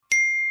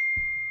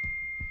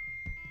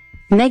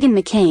Meghan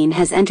McCain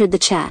has entered the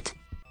chat.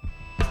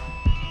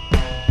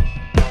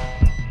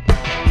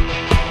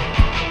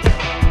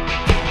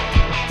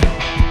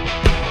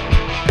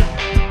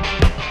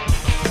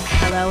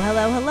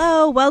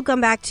 Hello.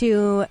 Welcome back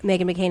to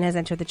Meghan McCain has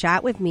entered the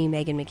chat with me,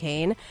 Meghan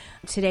McCain.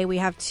 Today we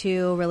have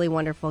two really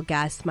wonderful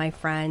guests. My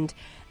friend,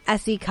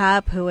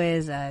 Cupp, who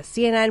is a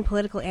CNN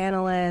political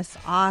analyst,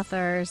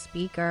 author,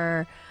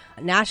 speaker,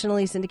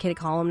 nationally syndicated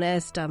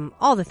columnist,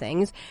 all the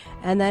things.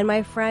 And then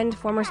my friend,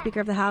 former Speaker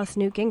of the House,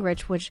 Newt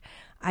Gingrich, which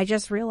I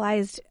just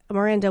realized,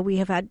 Miranda, we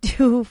have had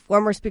two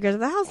former Speakers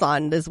of the House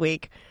on this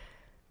week.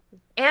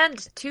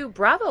 And two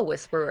Bravo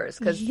whisperers,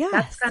 because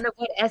that's kind of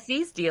what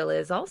SE's deal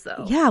is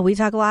also. Yeah, we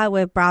talk a lot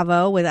with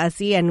Bravo, with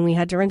SE, and we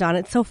had Durand on.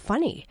 It's so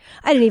funny.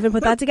 I didn't even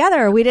put that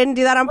together. We didn't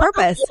do that on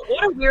purpose.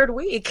 What a weird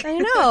week. I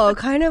know,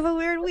 kind of a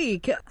weird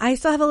week. I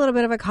still have a little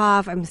bit of a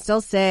cough. I'm still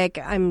sick.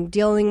 I'm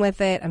dealing with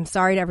it. I'm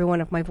sorry to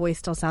everyone if my voice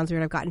still sounds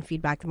weird. I've gotten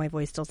feedback that my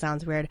voice still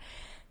sounds weird.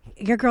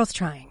 Your girl's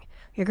trying.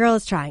 Your girl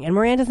is trying. And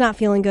Miranda's not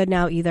feeling good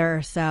now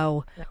either,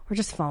 so we're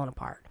just falling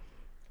apart.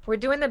 We're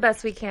doing the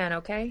best we can,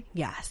 okay?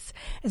 Yes.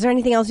 Is there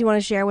anything else you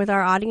want to share with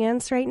our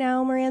audience right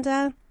now,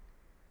 Miranda?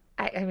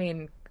 I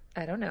mean,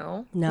 I don't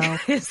know. No.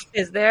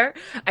 Is there?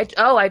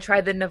 I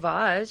tried the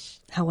Navage.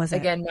 How was it?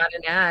 Again, not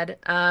an ad.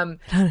 Not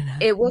an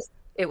ad. It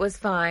was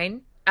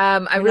fine. I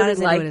You're really not as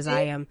liked into it as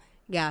I am.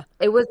 Yeah.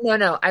 It was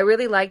no. I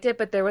really liked it,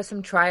 but there was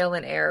some trial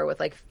and error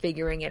with like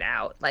figuring it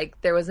out. Like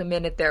there was a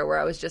minute there where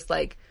I was just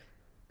like,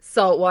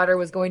 salt water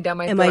was going down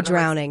my throat. Am I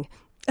drowning?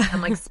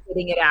 I'm like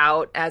spitting it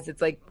out as it's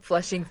like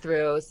flushing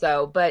through.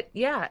 So, but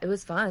yeah, it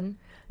was fun.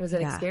 It was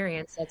an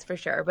experience, that's for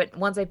sure. But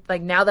once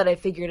now that I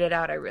figured it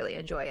out, I really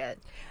enjoy it.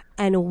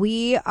 And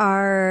we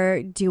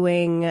are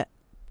doing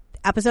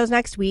episodes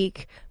next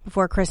week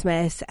before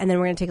Christmas, and then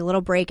we're going to take a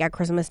little break at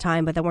Christmas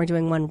time, but then we're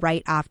doing one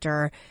right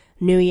after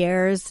New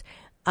Year's,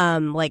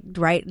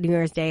 right New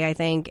Year's Day, I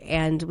think.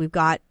 And we've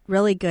got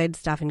really good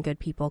stuff and good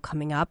people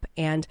coming up.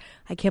 And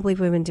I can't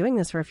believe we've been doing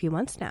this for a few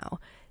months now.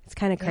 It's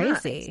kind of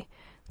crazy. Yeah.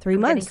 3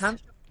 months.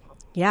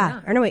 Yeah.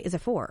 Or no, wait, is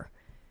it 4?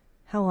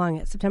 How long?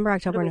 It's September,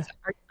 October.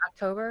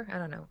 October? I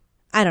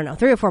don't know.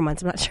 3 or 4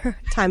 months. I'm not sure.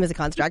 Time is a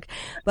construct.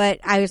 But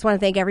I just want to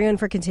thank everyone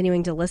for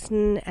continuing to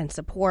listen and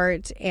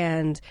support.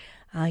 And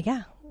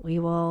we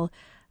will,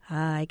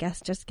 I guess,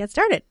 just get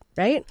started,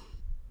 right?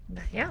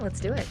 Yeah, let's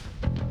do it.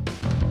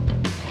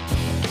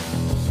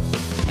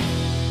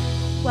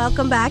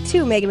 Welcome back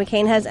to Meghan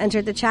McCain has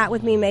entered the chat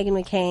with me, Meghan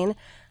McCain.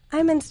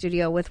 I'm in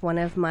studio with one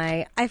of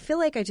I feel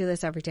like I do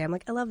this every day. I'm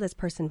like, I love this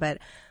person, but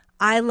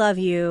I love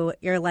you.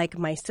 You're like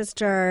my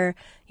sister.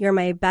 You're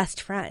my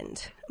best friend.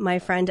 My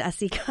friend,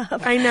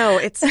 Cupp. I know.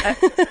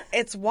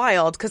 It's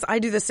wild because I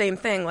do the same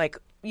thing. Like,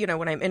 you know,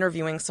 when I'm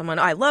interviewing someone,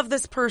 I love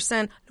this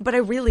person, but I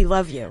really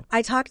love you.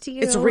 I talk to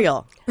you. It's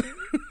real.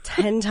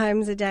 10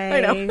 times a day,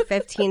 I know.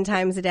 15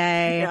 times a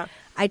day. Yeah.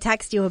 I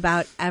text you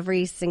about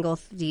every single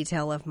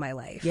detail of my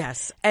life.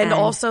 Yes. And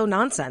also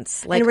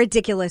nonsense. And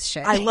ridiculous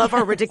shit. I love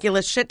our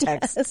ridiculous shit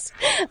texts.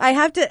 Yes. I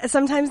have to,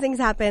 sometimes things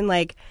happen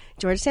like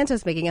George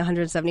Santos making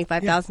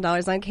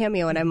 $175,000 on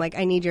Cameo, and I'm like,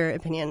 I need your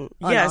opinion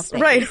on all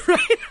things. Right.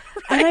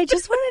 And I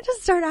just wanted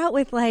to start out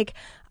with I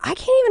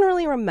can't even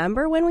really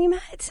remember when we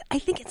met. I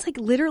think it's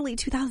literally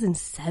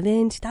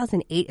 2007,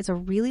 2008. It's a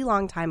really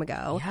long time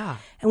ago. Yeah.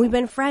 And we've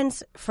been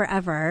friends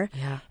forever.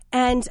 Yeah.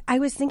 And I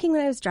was thinking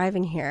when I was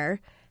driving here,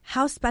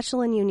 how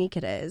special and unique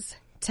it is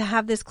to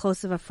have this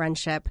close of a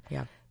friendship.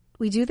 Yeah.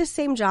 We do the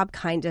same job,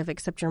 kind of,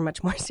 except you're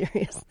much more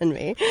serious than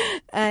me.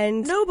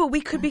 And no, but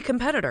we could be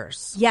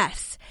competitors.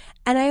 Yes.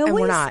 And I always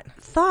we're not.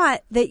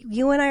 thought that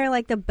you and I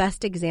are the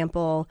best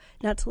example,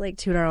 not to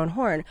toot our own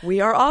horn. We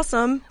are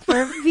awesome.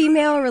 For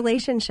female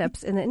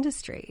relationships in the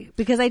industry.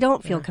 Because I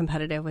don't feel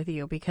competitive with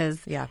you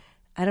because,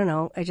 I don't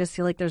know, I just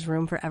feel like there's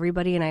room for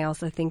everybody. And I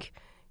also think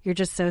you're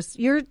just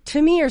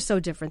to me, you're so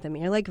different than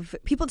me. You're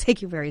people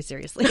take you very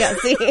seriously. Yeah,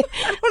 see?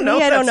 I don't know.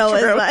 I don't know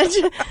as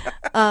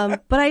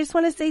much. But I just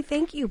want to say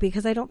thank you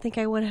because I don't think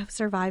I would have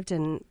survived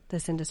in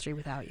this industry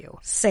without you.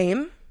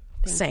 Same.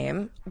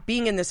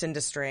 Being in this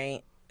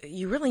industry,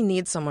 you really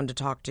need someone to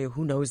talk to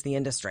who knows the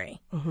industry.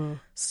 Mm-hmm.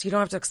 So you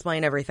don't have to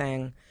explain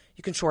everything.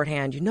 You can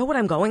shorthand. You know what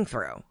I'm going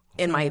through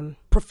in my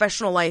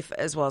professional life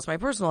as well as my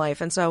personal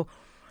life. And so,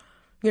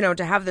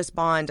 to have this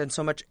bond and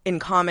so much in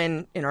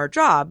common in our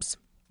jobs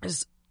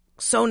is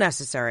so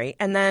necessary.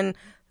 And then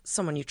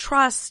someone you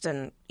trust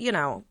and,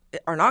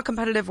 are not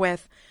competitive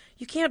with,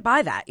 you can't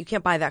buy that. You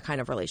can't buy that kind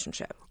of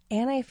relationship.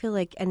 And I feel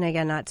and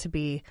again, not to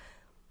be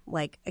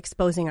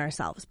exposing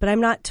ourselves, but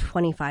I'm not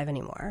 25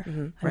 anymore.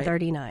 Mm-hmm, I'm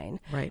 39.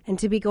 Right. And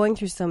to be going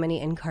through so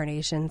many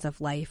incarnations of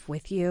life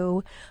with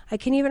you, I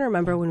can even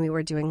remember when we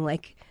were doing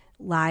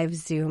live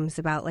Zooms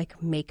about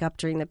makeup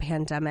during the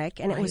pandemic.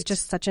 And it was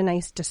just such a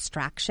nice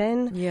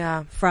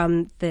distraction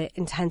from the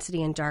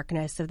intensity and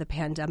darkness of the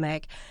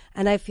pandemic.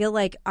 And I feel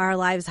our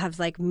lives have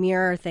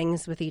mirror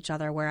things with each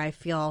other where I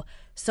feel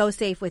so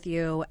safe with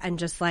you and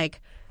just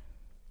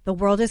the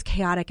world is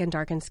chaotic and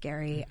dark and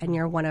scary. And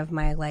you're one of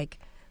my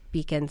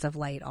beacons of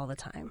light all the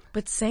time.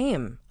 But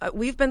same.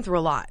 We've been through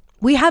a lot.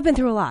 We have been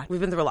through a lot. We've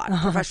been through a lot,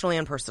 professionally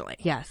and personally.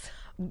 Yes.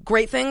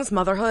 Great things,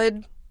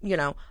 motherhood,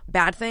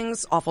 bad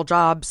things, awful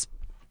jobs,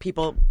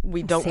 people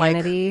we don't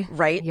Sanity. like,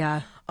 right?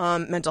 Yeah.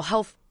 Mental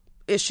health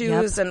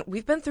issues, and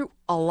we've been through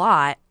a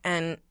lot,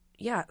 and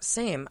yeah,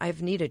 same.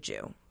 I've needed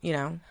you,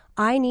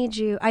 I need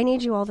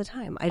you all the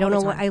time. I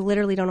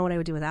literally don't know what I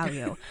would do without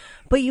you.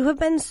 But you have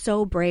been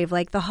so brave.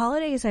 Like the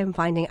holidays I'm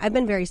finding, I've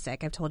been very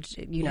sick. I've told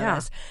you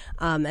this.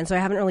 And so I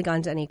haven't really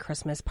gone to any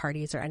Christmas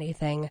parties or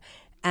anything.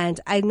 And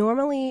I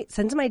normally,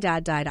 since my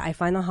dad died, I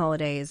find the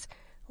holidays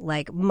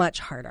like much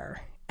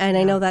harder. And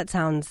I know that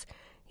sounds,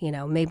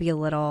 maybe a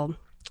little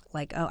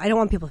like, oh, I don't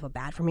want people to feel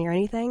bad for me or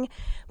anything.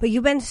 But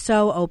you've been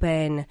so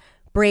open,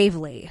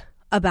 bravely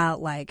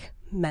about like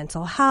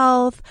mental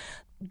health.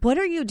 What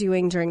are you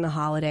doing during the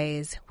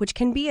holidays, which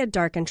can be a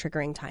dark and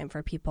triggering time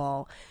for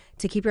people,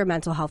 to keep your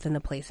mental health in the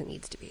place it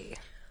needs to be?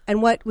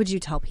 And what would you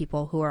tell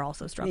people who are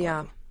also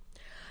struggling?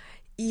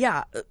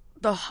 Yeah.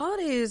 The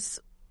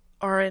holidays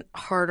aren't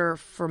harder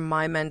for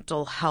my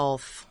mental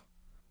health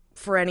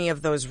for any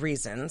of those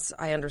reasons.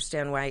 I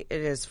understand why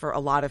it is for a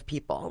lot of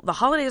people. The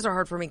holidays are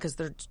hard for me because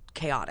they're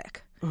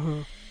chaotic.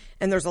 Mm-hmm.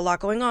 And there's a lot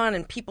going on,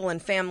 and people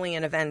and family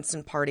and events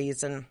and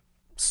parties, and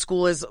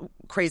school is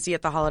crazy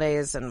at the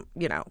holidays, and,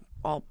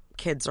 all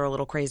kids are a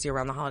little crazy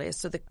around the holidays.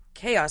 So the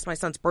chaos, my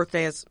son's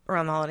birthday is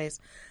around the holidays.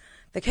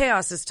 The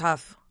chaos is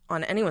tough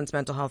on anyone's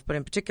mental health, but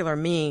in particular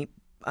me,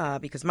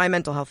 because my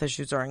mental health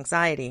issues are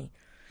anxiety.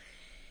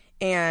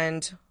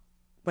 And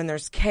when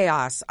there's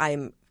chaos,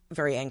 I'm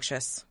very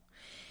anxious.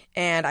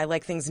 And I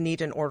like things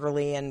neat and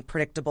orderly and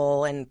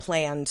predictable and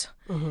planned.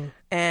 Mm-hmm.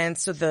 And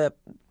so the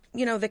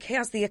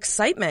chaos, the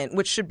excitement,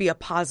 which should be a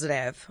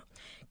positive,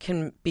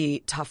 can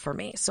be tough for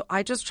me. So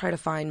I just try to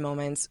find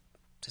moments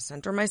to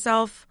center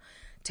myself,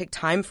 take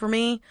time for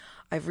me.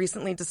 I've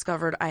recently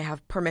discovered I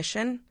have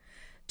permission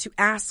to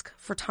ask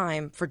for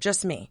time for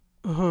just me.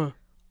 Mm-hmm.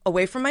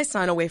 Away from my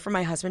son, away from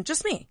my husband,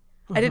 just me.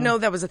 Mm-hmm. I didn't know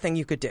that was a thing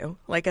you could do,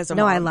 like as a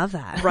mom. No, I love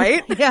that.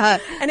 Right? Yeah.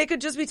 And it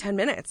could just be 10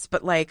 minutes,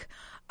 but like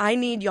I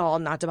need y'all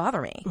not to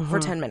bother me for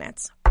 10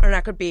 minutes. And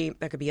that could be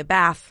a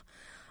bath.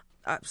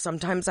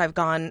 Sometimes I've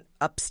gone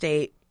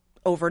upstate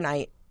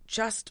overnight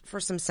just for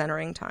some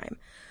centering time.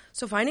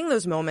 So finding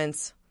those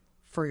moments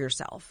for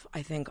yourself,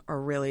 I think, are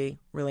really,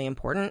 really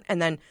important.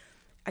 And then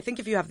I think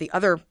if you have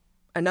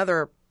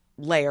another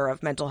layer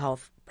of mental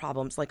health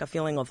problems, like a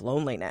feeling of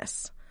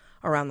loneliness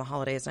around the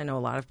holidays, I know a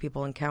lot of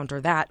people encounter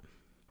that.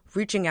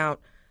 Reaching out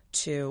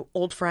to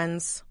old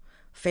friends,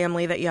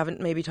 family that you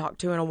haven't maybe talked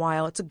to in a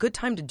while, it's a good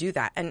time to do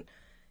that. And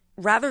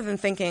rather than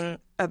thinking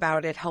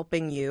about it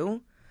helping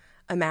you,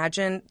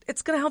 imagine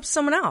it's going to help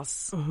someone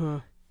else. Mm-hmm.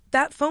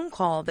 That phone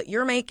call that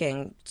you're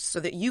making so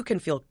that you can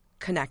feel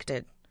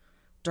connected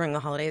during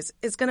the holidays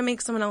is going to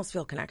make someone else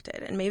feel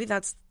connected. And maybe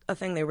that's a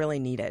thing they really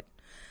needed.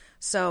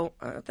 So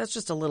that's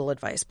just a little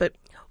advice. But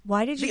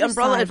why did you the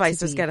umbrella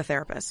advice is get a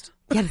therapist.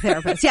 Get a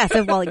therapist. Yes.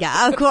 Well,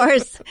 yeah, of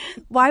course.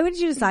 Why would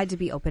you decide to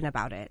be open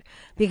about it?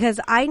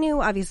 Because I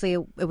knew obviously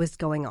it was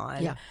going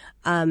on. Yeah.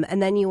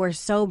 And then you were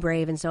so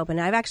brave and so open.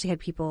 I've actually had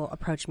people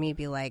approach me,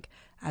 be like,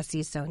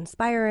 Essie's so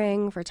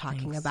inspiring for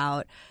talking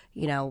about,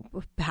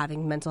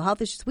 having mental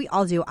health issues. We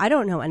all do. I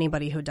don't know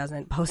anybody who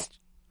doesn't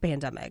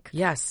post-pandemic.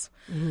 Yes.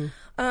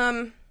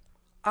 Mm-hmm.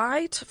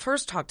 I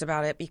first talked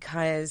about it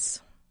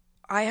because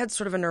I had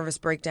sort of a nervous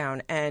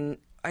breakdown and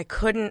I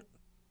couldn't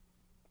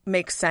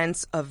make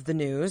sense of the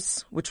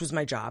news, which was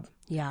my job.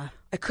 Yeah.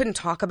 I couldn't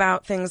talk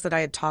about things that I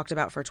had talked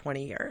about for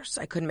 20 years.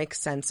 I couldn't make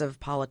sense of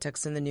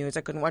politics in the news.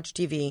 I couldn't watch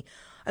TV.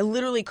 I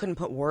literally couldn't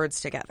put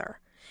words together.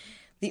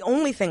 The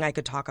only thing I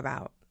could talk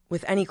about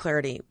with any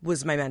clarity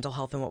was my mental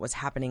health and what was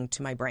happening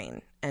to my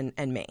brain and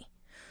me.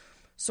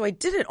 So I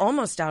did it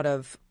almost out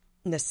of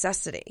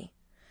necessity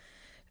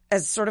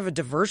as sort of a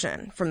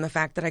diversion from the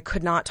fact that I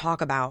could not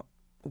talk about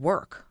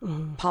work,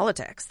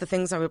 politics, the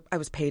things I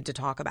was paid to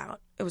talk about.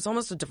 It was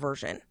almost a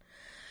diversion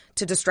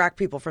to distract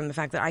people from the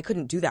fact that I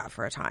couldn't do that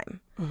for a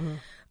time. Mm-hmm.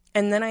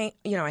 And then I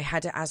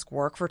had to ask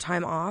work for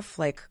time off.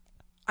 Like,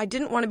 I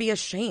didn't want to be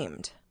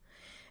ashamed.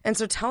 And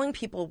so telling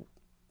people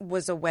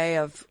was a way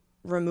of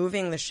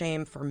removing the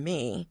shame for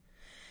me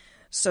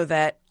so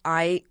that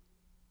I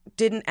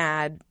didn't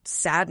add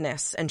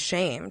sadness and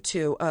shame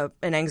to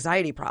an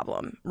anxiety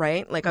problem,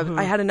 right? Like,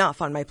 I had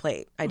enough on my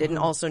plate. I didn't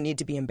also need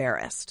to be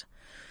embarrassed.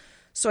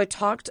 So I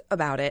talked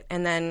about it,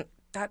 and then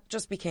that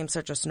just became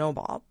such a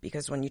snowball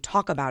because when you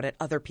talk about it,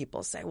 other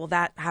people say, well,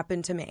 that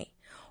happened to me,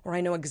 or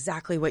I know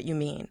exactly what you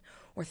mean,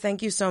 or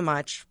thank you so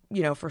much,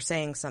 for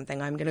saying something.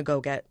 I'm going to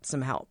go get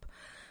some help.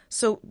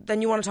 So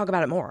then you want to talk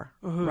about it more,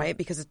 right?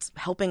 Because it's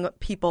helping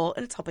people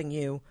and it's helping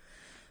you.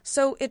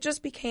 So it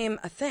just became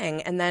a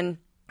thing. And then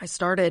I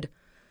started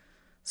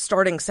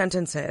starting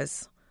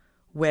sentences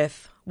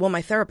with, well,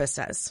 my therapist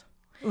says.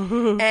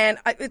 Mm-hmm. And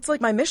it's like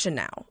my mission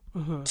now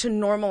to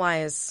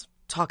normalize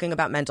talking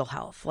about mental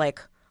health. Like,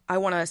 I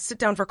want to sit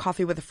down for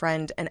coffee with a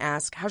friend and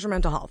ask, how's your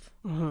mental health?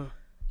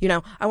 Mm-hmm.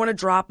 I want to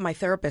drop my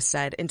therapist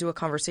said into a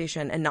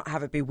conversation and not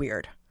have it be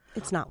weird.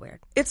 It's not weird.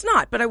 It's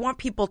not, but I want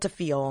people to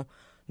feel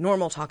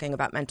normal talking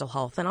about mental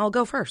health, and I'll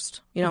go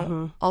first.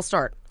 I'll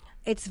start.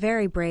 It's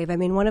very brave. I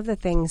mean, one of the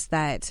things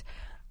that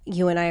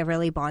you and I have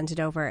really bonded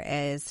over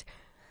is,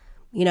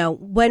 you know,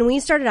 when we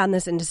started on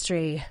this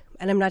industry,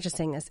 and I'm not just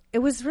saying this, it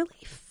was really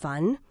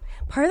fun.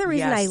 Part of the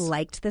reason I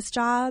liked this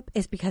job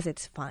is because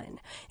it's fun.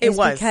 It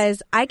was.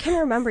 Because I can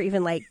remember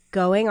even like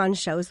going on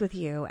shows with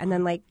you and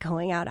then like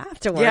going out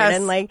afterward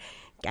and like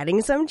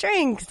getting some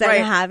drinks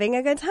and having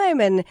a good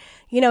time. And,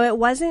 you know, it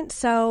wasn't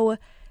so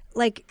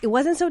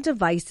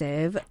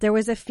divisive. There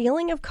was a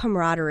feeling of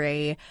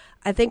camaraderie,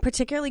 I think,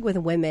 particularly with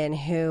women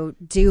who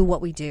do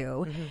what we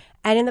do. Mm-hmm.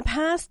 And in the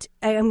past,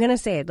 I'm going to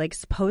say it, like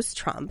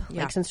post-Trump,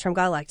 like since Trump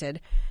got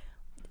elected,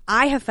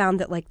 I have found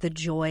that like the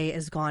joy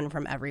is gone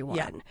from everyone.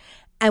 Yeah.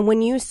 And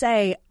when you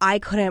say I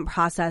couldn't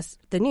process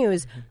the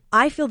news,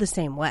 I feel the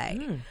same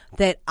way.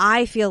 That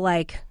I feel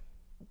like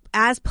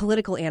as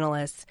political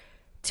analysts,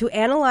 to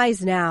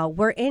analyze now,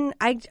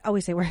 I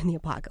always say we're in the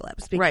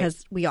apocalypse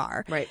because we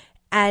are. Right.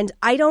 And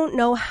I don't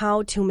know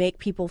how to make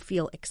people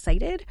feel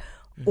excited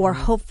or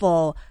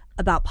hopeful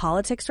about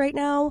politics right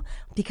now,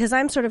 because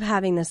I'm sort of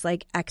having this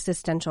like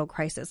existential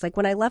crisis. Like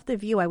when I left The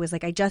View, I was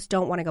like, I just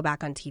don't want to go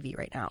back on TV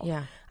right now.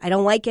 Yeah. I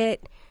don't like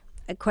it.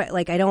 I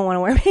don't want to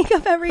wear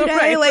makeup every day.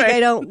 I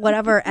don't,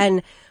 whatever.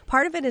 And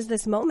part of it is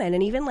this moment.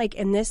 And even like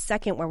in this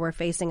second where we're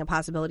facing a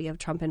possibility of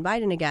Trump and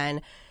Biden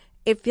again,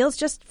 it feels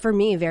just for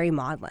me very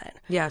maudlin.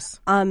 Yes.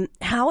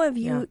 How have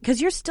you,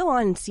 because you're still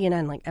on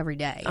CNN like every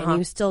day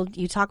and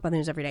you talk about the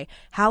news every day.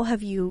 How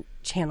have you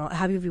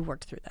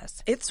worked through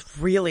this? It's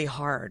really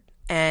hard.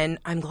 And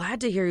I'm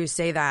glad to hear you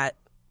say that,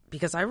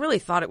 because I really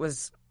thought it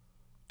was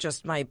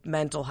just my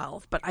mental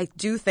health. But I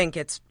do think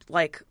it's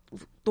like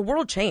the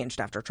world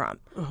changed after Trump.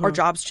 Our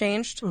jobs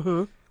changed.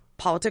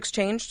 Politics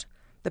changed.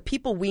 The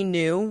people we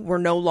knew were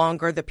no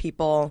longer the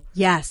people.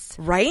 Yes.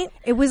 Right?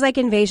 It was like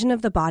Invasion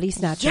of the Body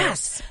Snatchers.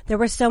 Yes. There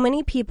were so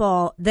many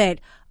people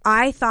that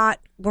I thought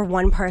were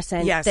one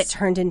person that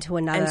turned into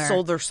another. And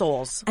sold their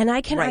souls. And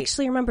I can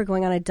actually remember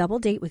going on a double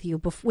date with you,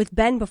 with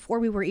Ben, before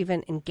we were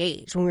even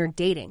engaged, when we were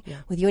dating,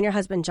 with you and your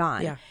husband,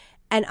 John. Yeah.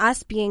 And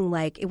us being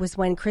like, it was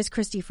when Chris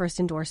Christie first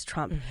endorsed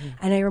Trump.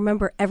 And I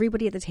remember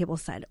everybody at the table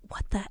said,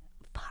 what the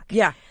fuck?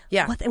 Yeah,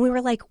 yeah. And we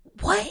were like,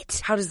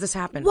 what? How does this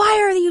happen? Why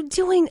are you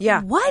doing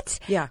what?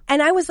 Yeah.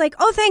 And I was like,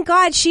 oh, thank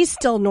God she's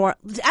still normal.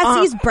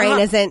 Essie's brain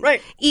isn't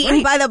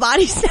eaten by the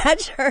body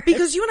snatcher.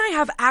 Because you and I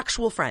have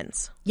actual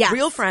friends,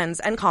 real friends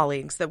and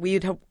colleagues that we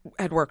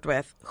had worked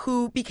with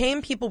who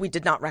became people we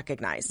did not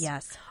recognize.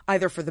 Yes.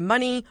 Either for the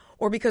money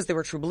or because they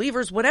were true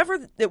believers, whatever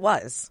it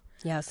was.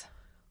 Yes.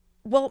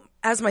 Well,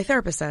 as my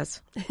therapist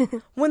says,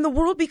 when the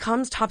world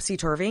becomes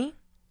topsy-turvy,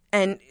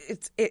 and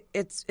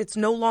it's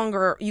no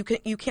longer, you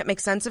can't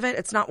make sense of it,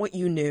 it's not what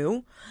you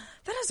knew,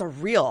 that has a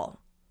real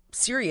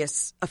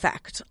serious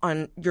effect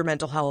on your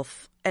mental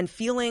health and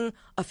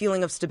a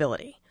feeling of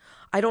stability.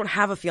 I don't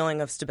have a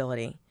feeling of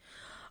stability.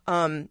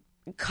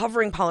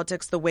 Covering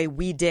politics the way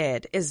we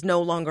did is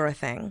no longer a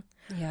thing.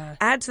 Yeah.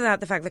 Add to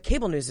that the fact that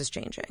cable news is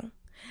changing.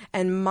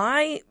 And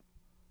my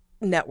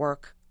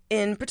network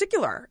in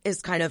particular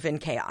is kind of in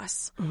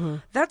chaos.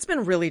 That's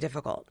been really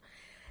difficult.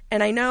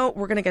 And I know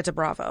we're going to get to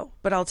Bravo,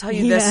 but I'll tell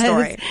you this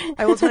story.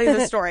 I will tell you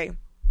this story.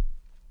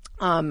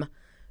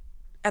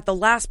 At the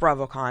last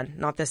BravoCon,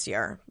 not this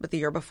year, but the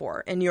year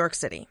before, in New York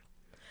City,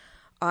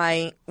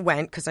 I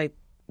went because I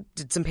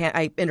did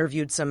I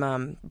interviewed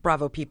some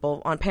Bravo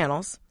people on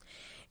panels.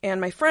 And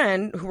my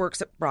friend who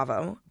works at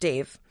Bravo,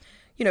 Dave,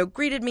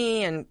 greeted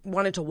me and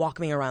wanted to walk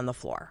me around the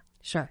floor.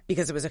 Sure.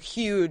 Because it was a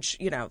huge,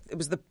 it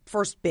was the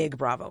first big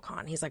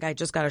BravoCon. He's like, I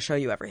just got to show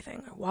you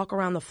everything. I walk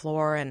around the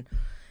floor and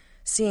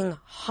seeing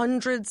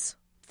hundreds,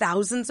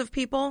 thousands of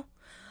people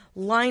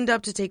lined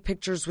up to take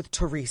pictures with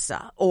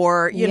Teresa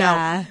or,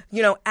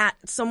 at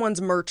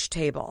someone's merch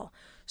table.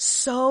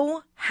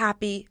 So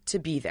happy to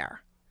be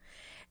there.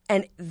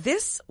 And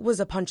this was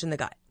a punch in the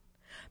gut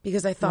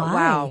because I thought,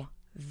 wow,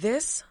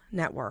 this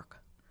network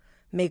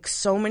makes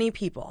so many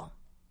people,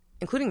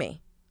 including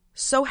me,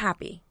 so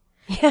happy.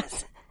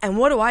 Yes. And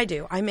what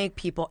do? I make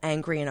people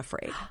angry and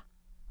afraid.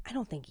 I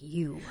don't think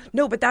you.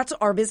 No, but that's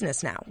our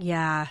business now.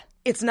 Yeah.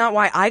 It's not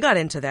why I got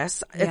into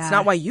this. Yeah. It's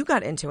not why you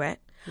got into it.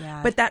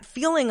 Yeah. But that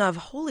feeling of,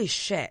 holy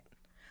shit,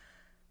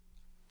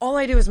 all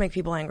I do is make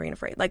people angry and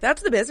afraid. Like,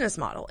 that's the business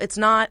model. It's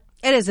not.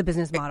 It is a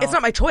business model. It's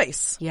not my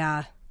choice.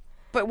 Yeah.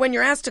 But when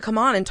you're asked to come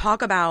on and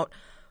talk about,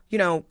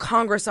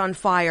 Congress on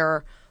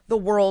fire, the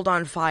world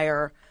on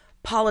fire,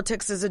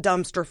 politics is a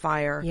dumpster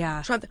fire.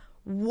 Yeah.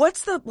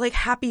 What's the,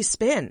 happy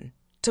spin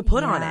to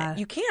put on it?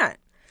 You can't.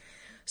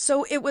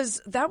 So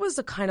that was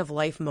a kind of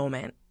life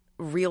moment,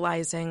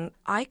 realizing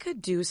I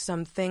could do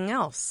something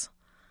else.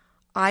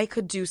 I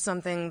could do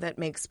something that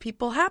makes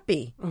people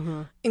happy,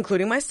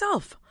 including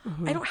myself.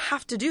 I don't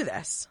have to do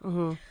this.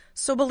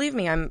 So believe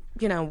me, I'm,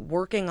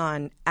 working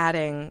on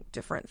adding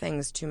different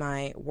things to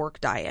my work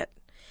diet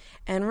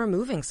and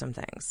removing some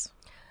things.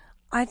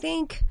 I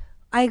think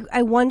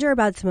I wonder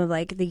about some of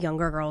the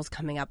younger girls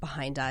coming up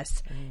behind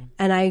us.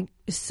 And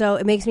so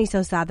it makes me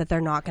so sad that they're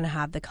not going to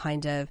have the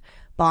kind of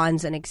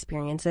bonds and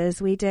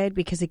experiences we did,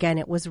 because again,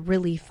 it was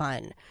really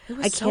fun. It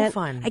was so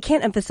fun. I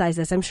can't emphasize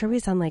this. I'm sure we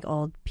sound like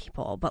old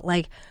people, but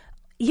like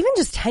even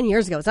just 10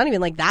 years ago, it's not even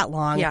like that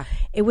long. Yeah.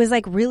 It was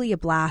like really a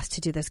blast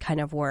to do this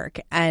kind of work.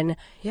 And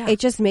it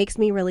just makes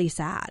me really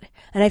sad.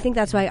 And I think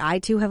that's why I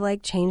too have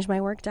like changed my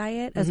work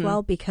diet as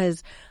well,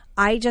 because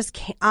I just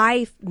can't,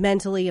 I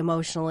mentally,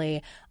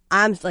 emotionally,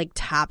 I'm like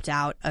tapped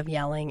out of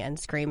yelling and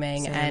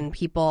screaming and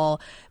people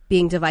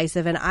being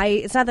divisive. And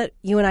it's not that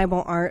you and I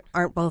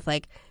aren't both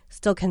like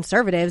still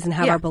conservatives and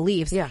have our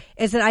beliefs. Yeah.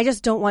 It's that I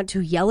just don't want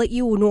to yell at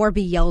you nor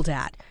be yelled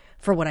at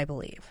for what I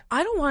believe.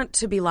 I don't want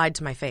to be lied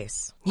to my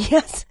face.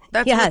 Yes.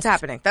 That's what's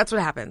happening. That's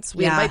what happens.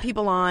 We invite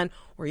people on,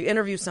 or you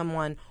interview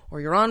someone,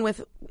 or you're on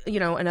with,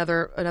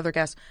 another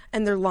guest,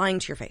 and they're lying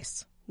to your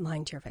face.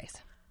 Lying to your face.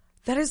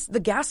 That is, the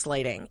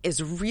gaslighting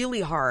is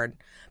really hard,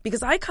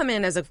 because I come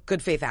in as a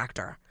good faith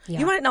actor. Yeah.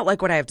 You might not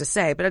like what I have to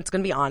say, but it's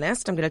going to be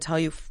honest. I'm going to tell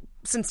you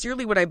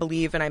sincerely what I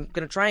believe, and I'm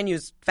going to try and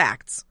use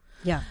facts.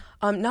 Yeah.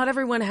 Not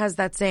everyone has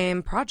that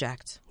same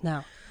project.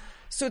 No.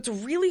 So it's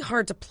really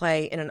hard to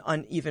play in an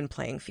uneven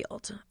playing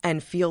field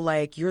and feel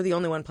like you're the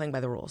only one playing by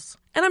the rules.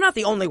 And I'm not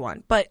the only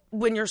one, but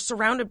when you're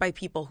surrounded by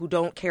people who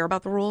don't care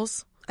about the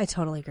rules. I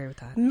totally agree with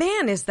that.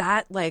 Man, is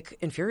that like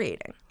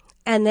infuriating.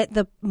 And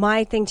that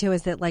my thing too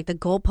is that like the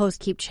goalposts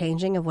keep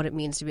changing of what it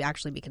means to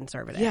actually be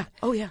conservative. Yeah.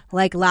 Oh yeah.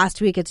 Like last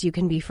week it's you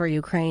can be for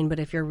Ukraine, but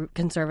if you're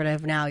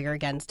conservative now you're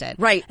against it.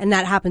 Right. And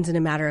that happens in a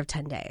matter of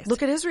 10 days.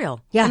 Look at Israel.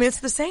 Yes. I mean,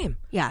 it's the same.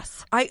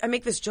 Yes. I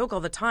make this joke all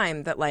the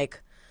time that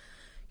like,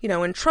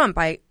 in Trump,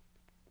 I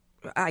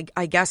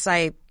guess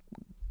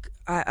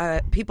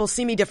people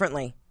see me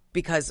differently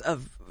because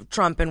of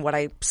Trump and what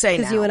I say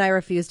now. Because you and I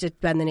refuse to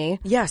bend the knee.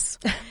 Yes.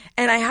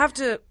 And I have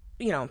to,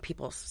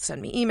 people send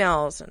me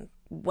emails and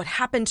what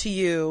happened to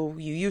you?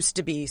 You used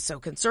to be so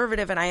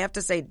conservative. And I have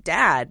to say,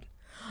 Dad,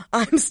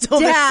 I'm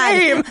still the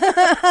same.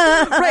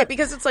 Right.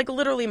 Because it's like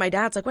literally my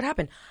dad's like, what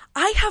happened?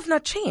 I have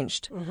not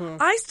changed. Mm-hmm.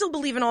 I still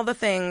believe in all the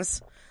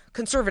things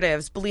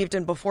conservatives believed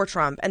in before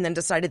Trump and then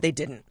decided they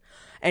didn't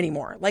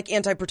anymore. Like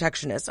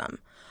anti-protectionism,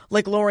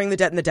 like lowering the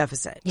debt and the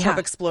deficit. Yeah. Trump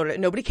exploded.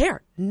 Nobody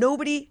cared.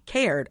 Nobody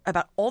cared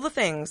about all the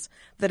things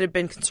that had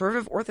been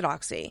conservative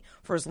orthodoxy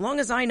for as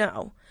long as I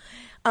know.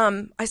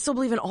 I still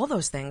believe in all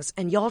those things,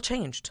 and y'all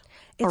changed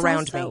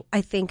around me.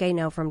 I think I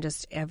know from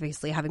just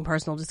obviously having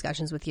personal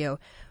discussions with you,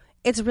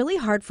 it's really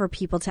hard for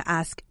people to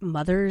ask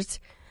mothers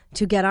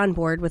to get on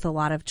board with a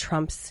lot of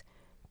Trump's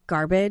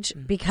garbage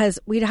because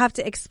we'd have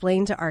to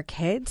explain to our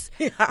kids,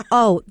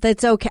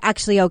 that's okay,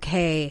 actually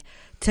okay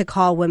to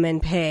call women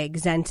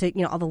pigs and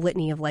to, all the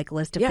litany of like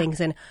list of things.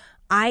 And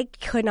I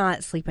could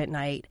not sleep at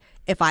night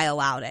if I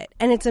allowed it.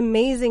 And it's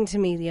amazing to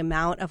me the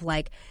amount of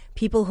like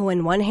people who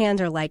in one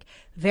hand are like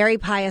very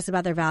pious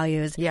about their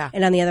values. Yeah.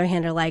 And on the other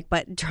hand are like,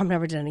 but Trump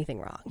never did anything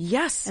wrong.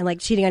 Yes. And like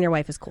cheating on your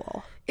wife is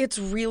cool. It's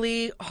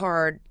really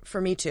hard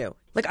for me too.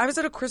 Like I was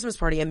at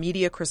a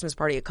media Christmas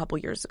party a couple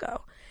years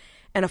ago,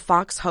 and a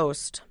Fox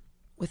host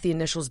with the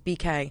initials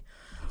BK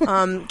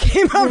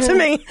came up to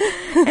me,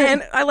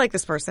 and I like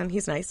this person.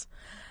 He's nice.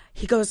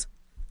 He goes,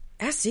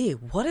 "SE,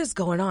 what is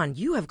going on?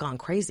 You have gone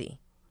crazy."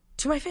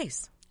 To my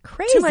face.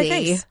 Crazy? To my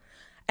face.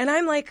 And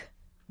I'm like,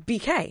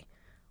 BK,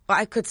 well,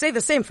 I could say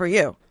the same for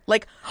you.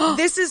 Like,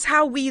 this is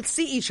how we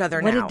see each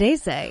other now. What did they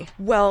say?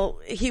 Well,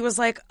 he was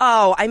like,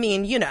 oh, I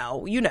mean, you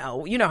know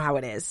how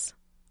it is.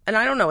 And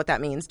I don't know what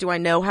that means. Do I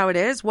know how it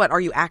is? What,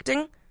 are you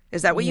acting?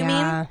 Is that what you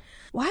mean?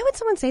 Why would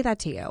someone say that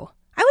to you?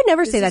 I would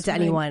never say that to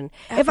anyone.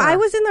 If I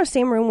was in the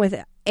same room with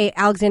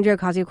Alexandria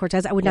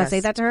Ocasio-Cortez, I would not say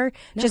that to her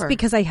just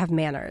because I have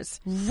manners.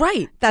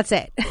 Right. That's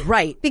it.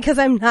 Right. Because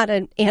I'm not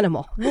an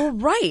animal. Well,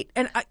 right.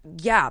 And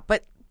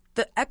but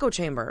the echo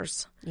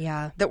chambers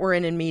that we're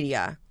in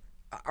media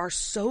are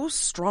so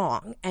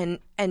strong. And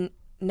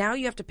now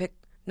you have to pick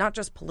not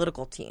just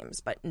political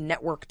teams, but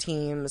network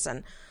teams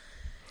and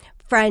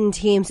friend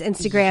teams,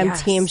 Instagram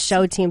teams,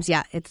 show teams.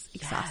 Yeah, it's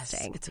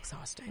exhausting. It's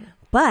exhausting.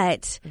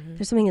 But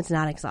there's something that's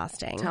not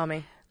exhausting. Tell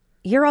me.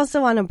 You're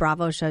also on a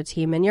Bravo show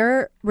team, and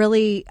you're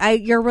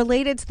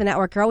related to the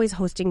network. You're always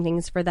hosting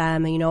things for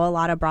them, and you know a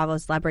lot of Bravo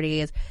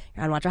celebrities.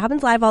 You're on Watch What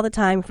Happens Live all the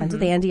time, friends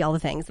with Andy, all the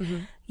things.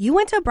 You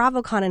went to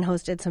BravoCon and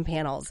hosted some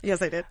panels.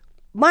 Yes, I did.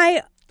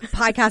 My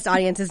podcast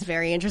audience is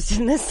very interested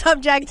in this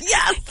subject.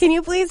 Yes. Can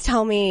you please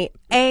tell me,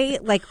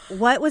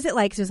 what was it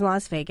like? 'Cause it was in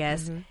Las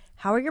Vegas.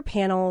 How are your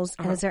panels?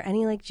 And is there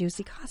any like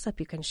juicy gossip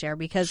you can share?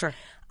 Because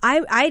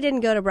I didn't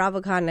go to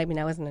BravoCon. I mean,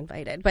 I wasn't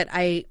invited, but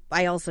I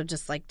also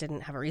just like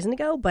didn't have a reason to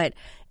go. But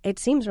it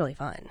seems really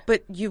fun.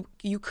 But you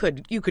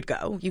could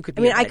go. You could.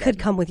 Be invited. I could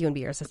come with you and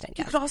be your assistant.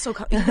 You could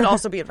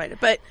also be invited.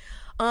 But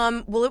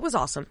well, it was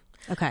awesome.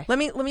 Okay. Let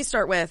me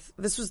start with,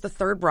 this was the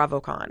third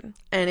BravoCon,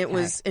 and it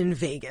was in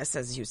Vegas,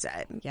 as you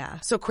said.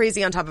 Yeah. So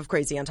crazy on top of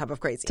crazy on top of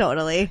crazy.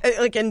 Totally.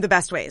 Like in the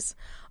best ways.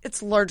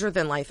 It's larger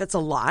than life. It's a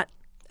lot.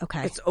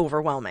 Okay. It's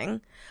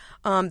overwhelming.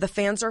 The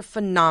fans are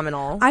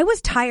phenomenal. I was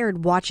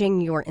tired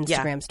watching your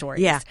Instagram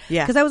stories. Yeah.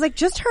 Because I was like,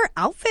 just her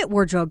outfit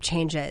wardrobe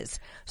changes.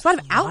 There's a lot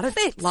of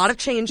outfits. A lot of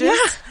changes.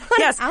 Yeah.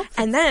 Yes.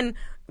 And then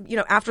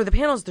after the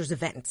panels, there's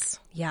events.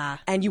 Yeah.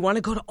 And you want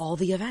to go to all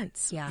the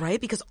events, Yeah. right?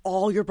 Because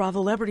all your Bravo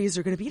celebrities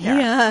are going to be there.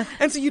 Yeah.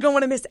 And so you don't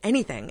want to miss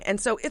anything. And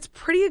so it's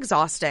pretty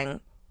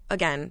exhausting.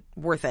 Again,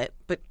 worth it,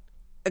 but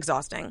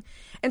exhausting.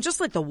 And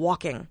just like the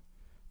walking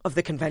of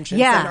the convention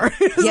center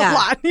is a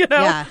lot,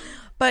 Yeah.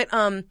 But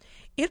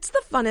it's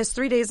the funnest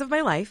 3 days of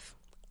my life.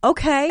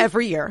 Okay.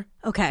 Every year.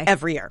 Okay.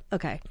 Every year.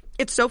 Okay.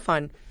 It's so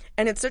fun.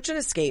 And it's such an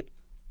escape.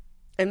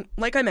 And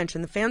like I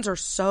mentioned, the fans are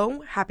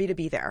so happy to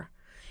be there.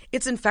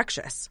 It's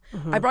infectious.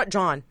 I brought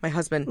John, my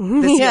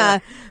husband, this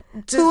year.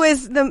 Who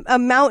is a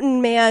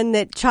mountain man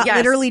that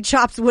literally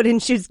chops wood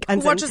and shoots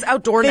guns. Who watches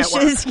Outdoor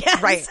fishes, Network.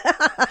 Yes.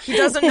 Right. He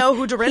doesn't know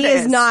who Dorinda is. He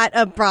is not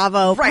a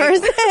Bravo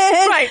person.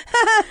 Right.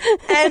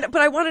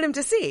 But I wanted him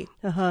to see.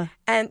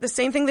 And the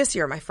same thing this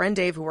year. My friend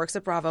Dave, who works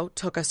at Bravo,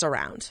 took us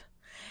around.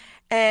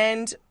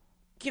 And,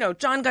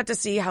 John got to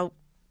see how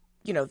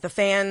the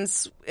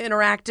fans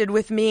interacted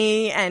with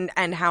me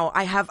and how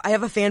I have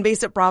a fan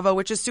base at Bravo,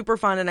 which is super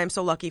fun, and I'm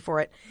so lucky for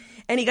it.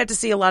 And he got to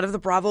see a lot of the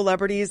Bravo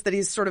celebrities that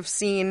he's sort of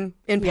seen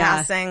in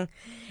passing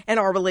and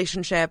our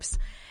relationships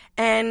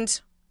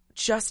and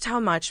just how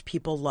much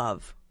people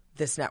love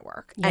this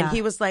network. Yeah. And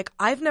he was like,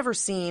 I've never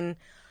seen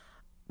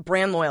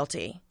brand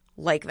loyalty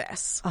like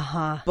this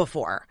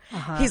before.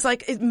 He's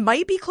like, it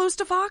might be close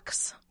to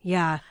Fox.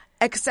 Yeah.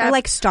 Except or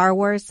like Star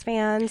Wars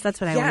fans.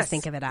 That's what I always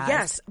think of it as.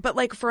 Yes, but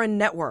like for a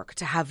network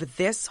to have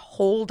this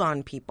hold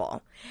on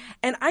people.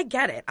 And I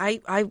get it.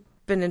 I've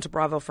been into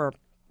Bravo for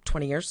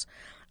 20 years.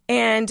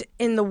 And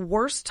in the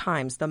worst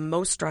times, the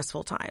most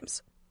stressful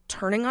times,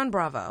 turning on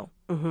Bravo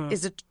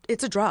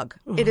it's a drug.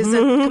 It is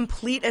a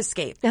complete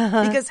escape.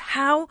 Because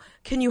how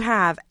can you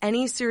have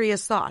any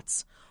serious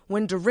thoughts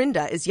when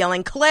Dorinda is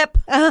yelling, clip,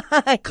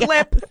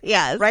 clip,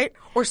 yes. right?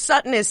 Or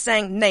Sutton is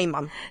saying, name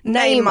them,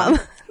 name them,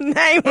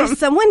 name them. If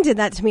someone did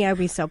that to me, I would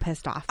be so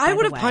pissed off. I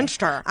would have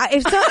punched her.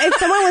 If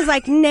someone was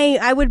like, name,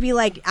 I would be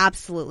like,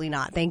 absolutely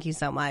not. Thank you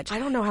so much. I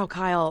don't know how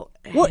Kyle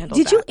handled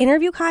did that. you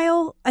interview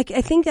Kyle? I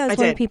think that was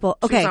one of the people.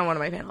 Okay. She was on one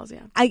of my panels,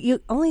 yeah.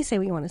 You only say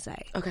what you want to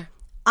say. Okay.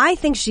 I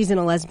think she's in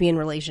a lesbian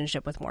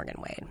relationship with Morgan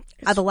Wade.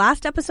 The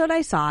last episode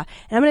I saw,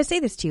 and I'm going to say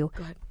this to you.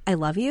 Go ahead. I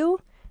love you.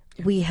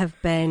 We have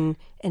been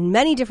in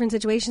many different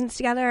situations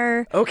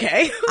together.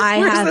 Okay.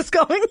 Where's this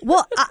going?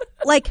 Well,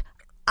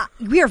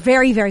 we are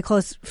very, very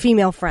close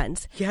female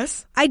friends.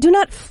 Yes. I do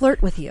not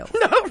flirt with you.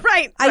 No,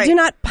 right. I do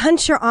not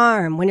punch your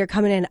arm when you're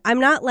coming in.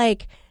 I'm not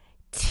like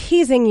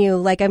teasing you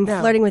like I'm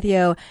flirting with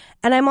you.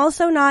 And I'm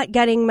also not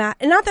getting not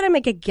that I'm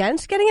like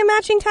against getting a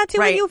matching tattoo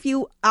with you. If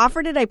you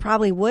offered it, I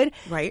probably would.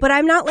 Right. But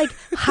I'm not like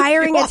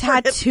hiring a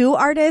tattoo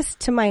artist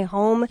to my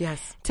home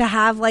to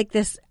have like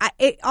this.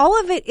 All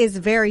of it is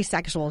very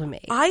sexual to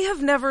me. I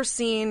have never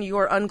seen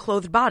your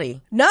unclothed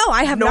body. No,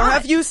 I have not. Nor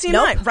have you seen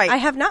mine. Right. I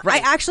have not.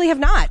 Right. I actually have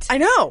not. I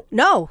know.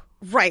 No.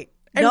 Right.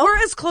 And Nope. we're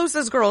as close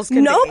as girls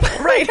can Nope. be.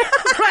 Right.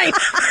 Right.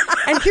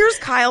 And here's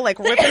Kyle like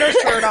ripping her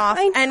shirt off.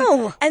 I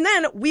know. And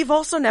then we've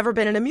also never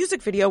been in a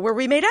music video where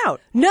we made out.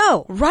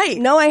 No. Right.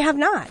 No, I have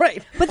not.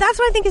 Right. But that's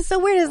what I think is so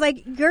weird is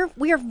like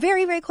we are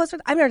very, very close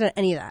with. I've never done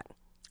any of that.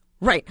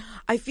 Right.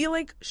 I feel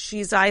like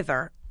she's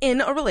either in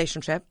a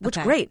relationship, which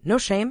great, no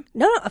shame.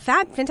 No,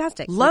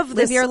 fantastic. Live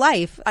your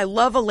life. I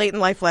love a late in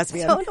life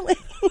lesbian. Totally.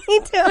 Me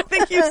too. I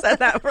think you said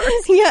that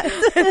first. Yes.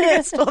 I think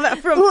I stole that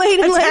from Late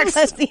in a life text.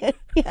 lesbian.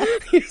 Yeah.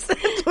 You said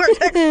to our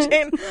text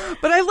chain.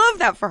 But I love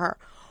that for her.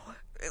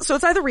 So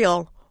it's either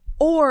real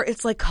or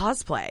it's like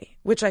cosplay,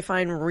 which I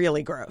find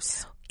really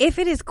gross. If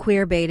it is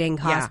queer baiting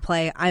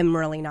cosplay, I'm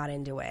really not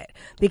into it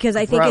because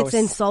I think it's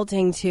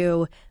insulting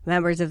to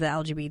members of the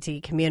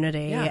LGBT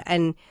community. Yeah.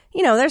 And,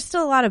 there's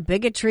still a lot of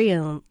bigotry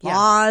and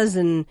laws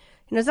and,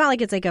 it's not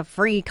like it's like a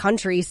free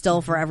country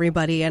still for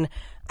everybody. And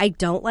I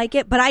don't like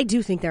it, but I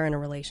do think they're in a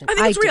relationship.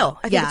 I think it's real.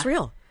 I think it's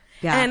real.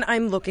 Yeah. And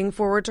I'm looking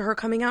forward to her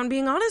coming out and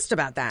being honest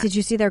about that. Did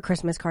you see their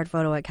Christmas card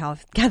photo at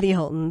Kathy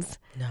Hilton's?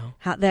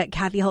 No. That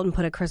Kathy Hilton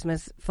put a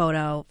Christmas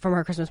photo from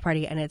her Christmas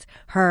party, and it's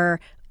her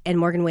and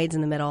Morgan Wade's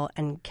in the middle,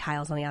 and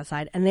Kyle's on the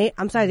outside. And they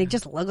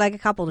just look like a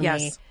couple to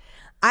me.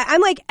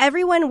 I'm like,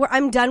 everyone,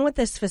 I'm done with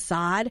this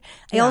facade.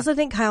 I also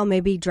think Kyle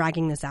may be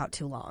dragging this out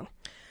too long.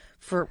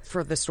 For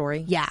the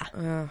story? Yeah.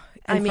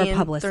 I mean, for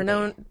publicity. they're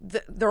known.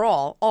 They're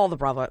all the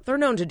Bravo. They're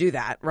known to do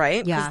that,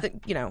 right? Yeah.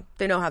 Because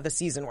they know how the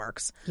season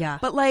works. Yeah.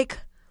 But like,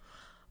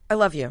 I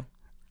love you.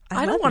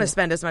 I don't want to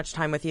spend as much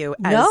time with you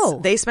as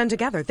they spend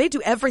together. They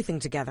do everything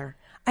together.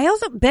 I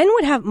also Ben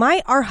would have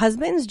our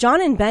husbands,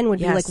 John and Ben would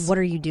be like, "What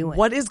are you doing?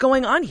 What is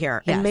going on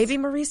here?" Yes. And maybe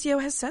Mauricio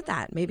has said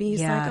that. Maybe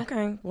he's like,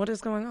 "Okay, what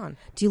is going on?"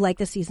 Do you like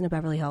the season of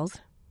Beverly Hills?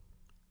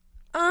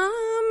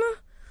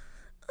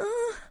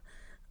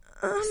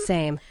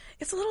 Same.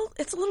 It's a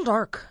little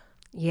dark.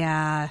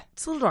 Yeah.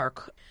 It's a little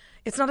dark.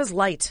 It's not as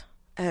light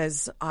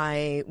as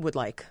I would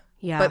like.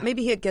 Yeah. But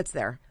maybe it gets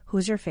there.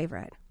 Who's your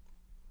favorite?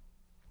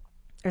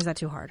 Or is that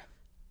too hard?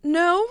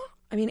 No.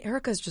 I mean,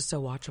 Erica's just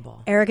so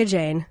watchable. Erica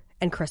Jane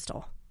and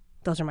Crystal.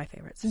 Those are my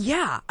favorites.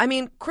 Yeah. I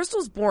mean,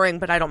 Crystal's boring,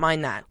 but I don't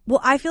mind that.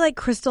 Well, I feel like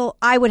Crystal,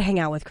 I would hang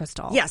out with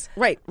Crystal. Yes,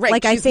 right.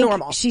 Like, She's I think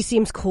normal. she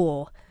seems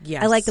cool.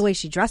 Yes. I like the way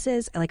she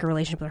dresses. I like her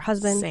relationship with her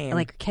husband. Same. I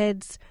like her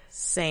kids.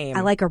 Same.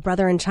 I like her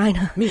brother in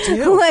China. Me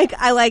too.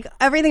 I like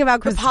everything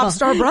about Crystal. The pop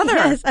star brother.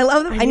 Yes, I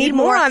love them. I need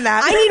more on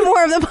that. I need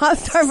more of the pop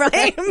star brother.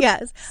 Same.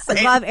 Yes. Same.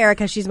 I love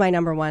Erica. She's my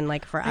number one,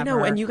 like, forever. I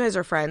know, and you guys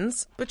are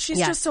friends, but she's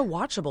just so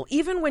watchable.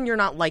 Even when you're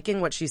not liking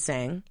what she's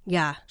saying.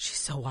 Yeah. She's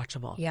so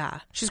watchable.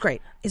 Yeah. She's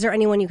great. Is there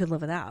anyone you could live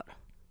without?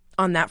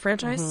 On that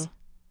franchise?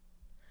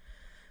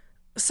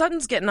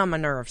 Sutton's getting on my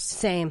nerves.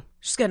 Same.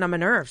 She's getting on my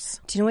nerves.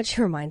 Do you know what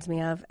she reminds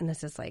me of? And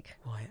this is like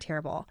What?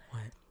 terrible.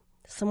 What?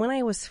 Someone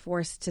I was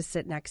forced to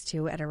sit next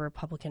to at a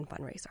Republican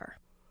fundraiser.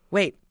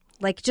 Wait.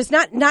 Like, just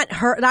not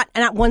her,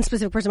 not one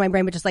specific person in my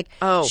brain, but just like,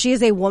 she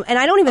is a woman. And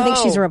I don't even think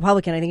she's a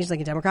Republican. I think she's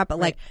like a Democrat, but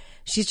like,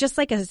 she's just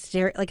like a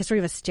sort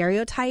of a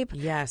stereotype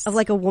of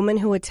like a woman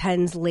who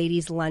attends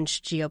ladies'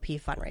 lunch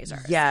GOP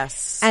fundraisers.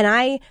 Yes.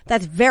 And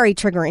that's very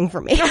triggering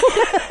for me.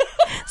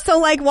 So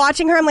like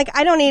watching her, I'm like,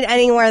 I don't need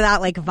anywhere of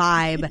that like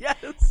vibe.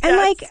 And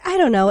like, I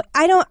don't know.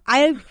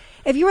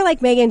 If you were like,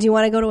 Meghan, do you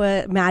want to go to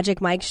a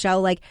Magic Mike show?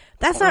 Like,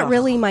 that's not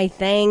really my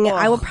thing.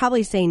 I would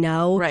probably say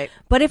no. Right.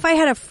 But if I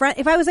had a friend,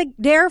 if I was like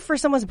there for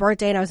someone's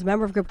birthday and I was a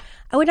member of a group,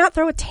 I would not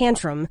throw a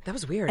tantrum. That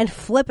was weird. And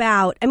flip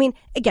out. I mean,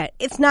 again,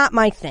 it's not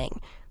my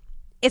thing.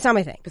 It's not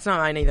my thing. It's not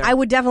mine either. I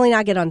would definitely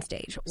not get on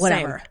stage.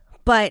 Whatever. Same.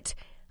 But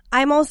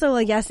I'm also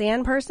a yes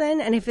and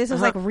person, and if this was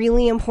like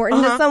really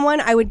important to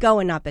someone, I would go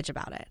and not bitch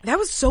about it. That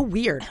was so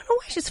weird. I don't know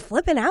why she's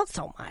flipping out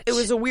so much. It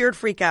was a weird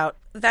freak out.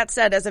 That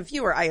said, as a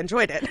viewer, I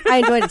enjoyed it. I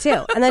enjoyed it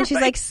too. And then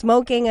she's like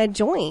smoking a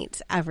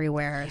joint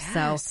everywhere. Yes.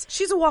 So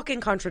she's a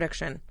walking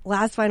contradiction.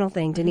 Last final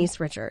thing,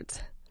 Denise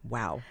Richards.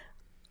 Wow.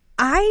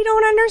 I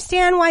don't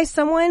understand why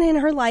someone in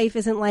her life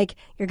isn't like,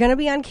 you're going to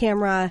be on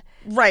camera.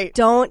 Right.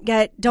 Don't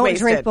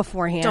drink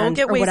beforehand. Don't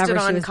get or wasted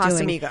on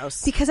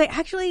Casamigos. Because I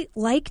actually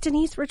like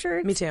Denise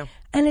Richards. Me too.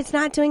 And it's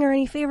not doing her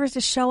any favors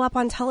to show up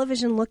on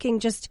television looking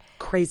just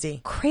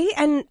crazy.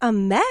 And a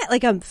mess,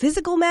 like a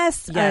physical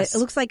mess. Yes. It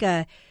looks like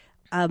a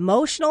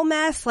emotional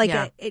mess.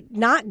 Like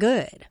not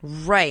good.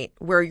 Right.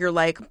 Where you're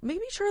like,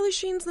 maybe Charlie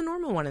Sheen's the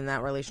normal one in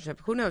that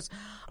relationship. Who knows?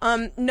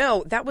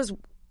 No, that was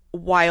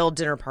wild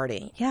dinner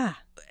party. Yeah.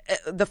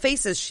 The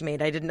faces she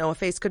made, I didn't know a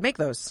face could make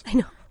those. I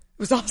know. It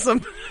was awesome.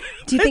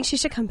 Do you think she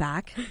should come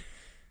back?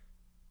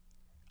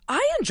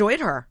 I enjoyed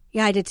her.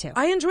 Yeah, I did too.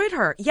 I enjoyed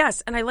her.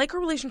 Yes, and I like her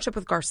relationship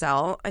with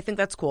Garcelle. I think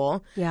that's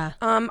cool. Yeah.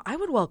 I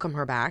would welcome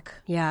her back.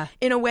 Yeah.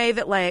 In a way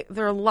that, like,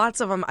 there are lots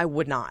of them I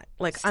would not.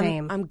 Like,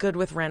 Same. I'm good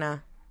with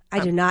Renna. I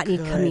do not need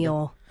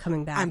Camille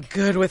coming back. I'm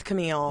good with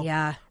Camille.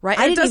 Yeah. Right.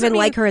 I didn't even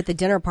like her at the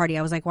dinner party.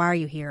 I was like, why are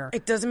you here?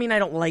 It doesn't mean I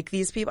don't like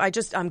these people.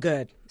 I'm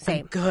good.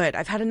 Same. I'm good.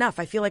 I've had enough.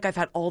 I feel like I've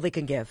had all they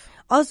can give.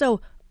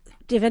 Also,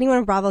 if anyone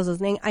in Bravo's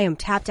listening, I am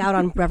tapped out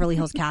on Beverly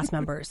Hills cast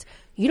members.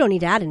 You don't need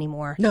to add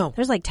anymore. No.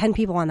 There's like 10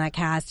 people on that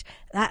cast.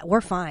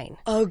 We're fine.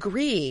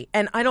 Agree.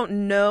 And I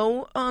don't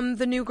know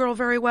the new girl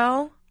very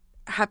well.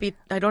 I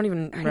don't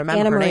even remember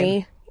Anna her Marie.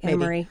 name. Anna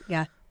Marie,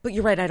 yeah. But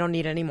you're right. I don't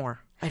need any more.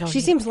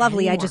 She seems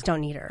lovely. I just don't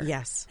need her.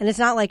 Yes. And it's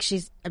not like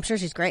I'm sure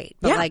she's great.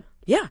 But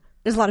yeah.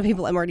 There's a lot of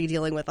people I'm already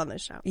dealing with on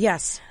this show.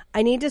 Yes.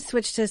 I need to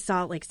switch to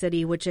Salt Lake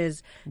City, which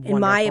is, in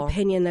my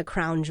opinion, the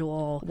crown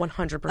jewel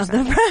 100% of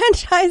the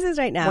franchises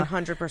right now.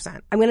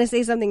 100%. I'm going to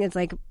say something that's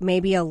like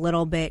maybe a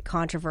little bit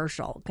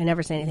controversial. I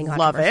never say anything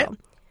controversial. Love it.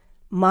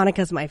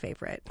 Monica's my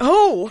favorite.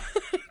 Oh.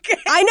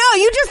 Okay. I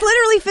know. You just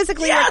literally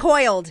physically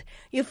recoiled.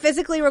 You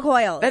physically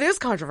recoiled. That is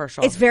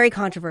controversial. It's very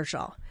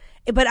controversial.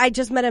 But I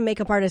just met a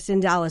makeup artist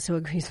in Dallas who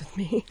agrees with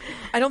me.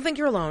 I don't think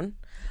you're alone.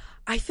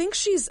 I think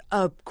she's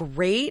a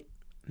great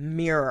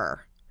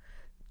mirror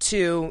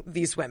to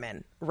these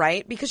women,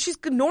 right? Because she's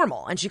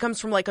normal and she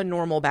comes from like a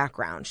normal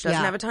background. She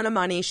doesn't have a ton of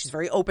money. She's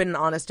very open and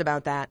honest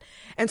about that.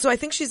 And so I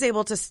think she's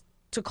able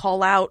to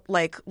call out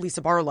like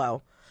Lisa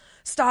Barlow.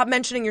 Stop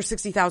mentioning your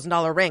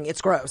 $60,000 ring.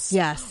 It's gross.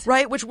 Yes.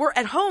 Right? Which we're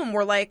at home.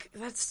 We're like,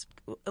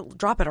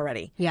 drop it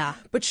already. Yeah.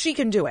 But she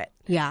can do it.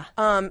 Yeah.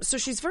 So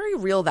she's very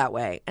real that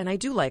way. And I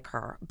do like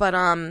her. But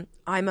I'm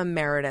a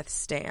Meredith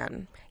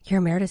stan. You're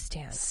a Meredith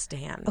stan.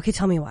 Stan. Okay,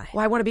 tell me why.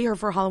 Well, I want to be her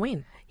for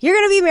Halloween. You're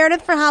going to be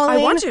Meredith for Halloween?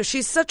 I want to.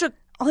 She's such a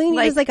all you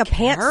need is like a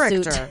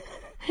character. pantsuit.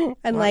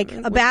 And like a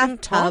we bathtub. can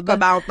talk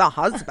about the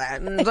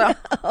husband. But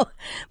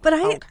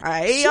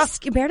okay.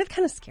 Meredith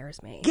kind of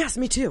scares me. Yes,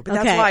 me too. But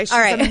that's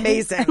why she's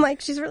amazing. I'm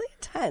like, she's really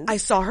intense. I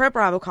saw her at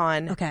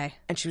BravoCon. Okay.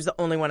 And she was the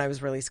only one I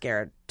was really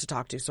scared to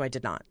talk to, so I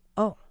did not.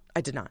 Oh.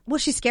 I did not. Well,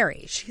 she's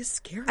scary. She is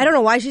scary. I don't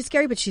know why she's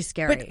scary, but she's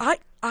scary. But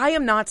I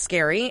am not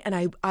scary,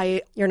 and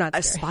I You're not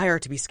aspire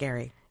to be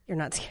scary. You're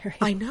not scary.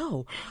 I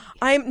know.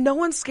 No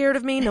one's scared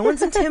of me. No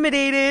one's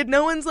intimidated.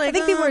 No one's like. I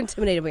think people are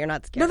intimidated, but you're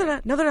not scared.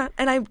 No, they're not.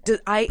 And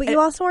But you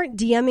also aren't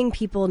DMing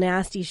people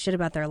nasty shit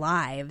about their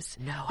lives.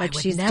 No, like I would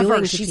she's never.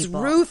 doing to She's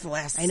people.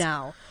 ruthless. I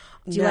know.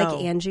 Do you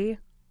like Angie?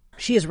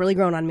 She has really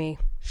grown on me.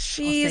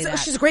 She's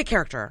a great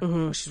character.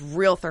 Mm-hmm. She's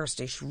real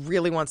thirsty. She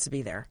really wants to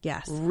be there.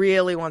 Yes.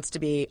 Really wants to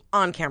be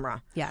on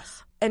camera.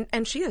 Yes.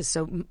 And she is.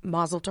 So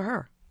mazel to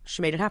her.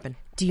 She made it happen.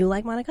 Do you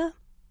like Monica?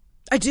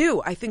 I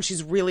do. I think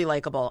she's really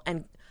likable.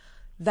 And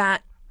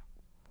that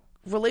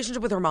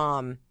relationship with her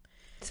mom.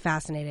 It's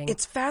fascinating.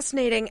 It's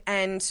fascinating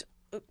and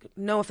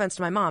no offense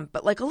to my mom,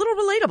 but like a little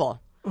relatable.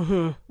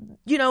 Mm-hmm.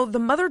 You know, the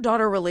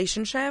mother-daughter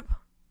relationship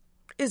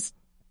is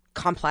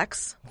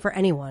complex. For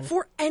anyone.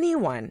 For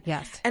anyone.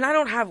 Yes. And I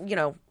don't have, you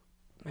know,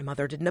 my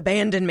mother didn't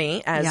abandon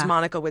me, as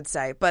Monica would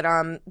say. But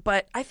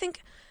I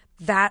think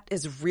that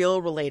is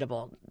real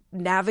relatable.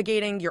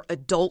 Navigating your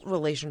adult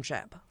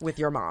relationship with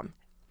your mom.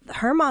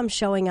 Her mom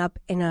showing up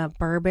in a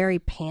Burberry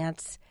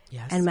pants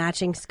and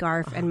matching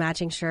scarf and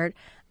matching shirt.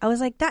 I was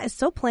like, that is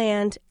so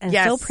planned and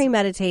so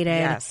premeditated.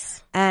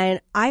 Yes. And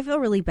I feel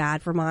really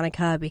bad for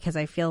Monica because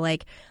I feel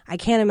like I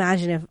can't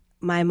imagine if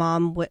my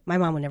mom would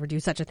never do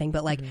such a thing,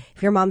 but like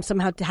if your mom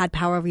somehow had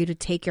power over you to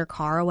take your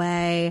car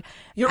away.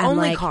 Your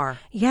only car.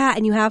 Yeah.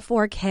 And you have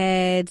 4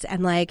 kids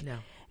and like,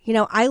 you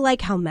know, I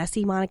like how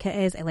messy Monica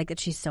is. I like that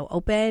she's so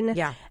open.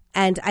 Yeah.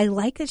 And I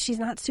like that she's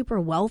not super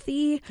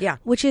wealthy. Yeah.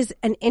 Which is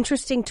an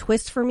interesting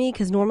twist for me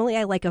because normally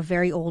I like a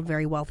very old,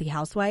 very wealthy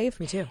housewife.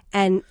 Me too.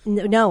 And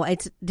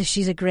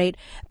she's a great,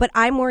 but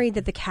I'm worried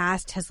that the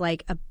cast has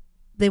like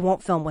they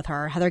won't film with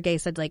her. Heather Gay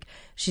said like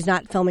she's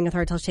not filming with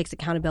her until she takes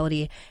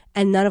accountability.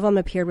 And none of them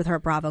appeared with her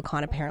at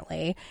BravoCon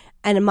apparently.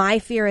 And my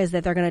fear is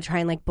that they're going to try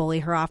and like bully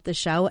her off the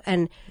show.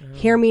 And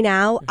hear me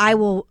now, I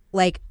will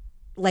like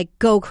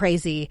go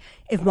crazy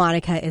if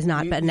Monica is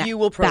not you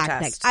will protest.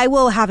 back next. I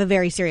will have a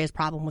very serious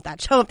problem with that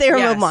show if they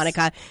remove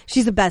Monica.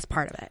 She's the best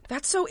part of it.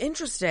 That's so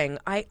interesting.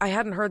 I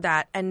hadn't heard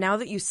that. And now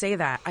that you say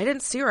that, I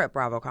didn't see her at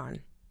BravoCon.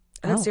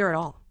 I didn't see her at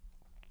all.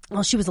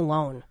 Well, she was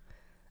alone.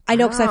 I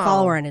know because I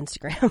follow her on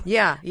Instagram.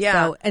 Yeah.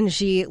 So, and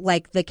she,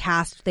 like, the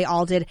cast, they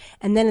all did.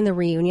 And then in the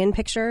reunion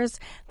pictures,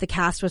 the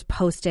cast was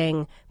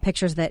posting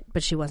pictures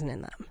but she wasn't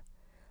in them.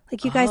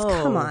 Like, you guys,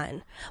 come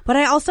on. But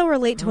I also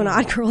relate to an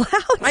odd girl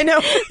out. I know.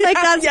 Like,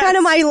 that's kind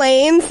of my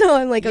lane. So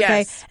I'm like,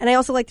 okay. And I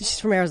also like that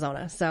she's from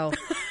Arizona. So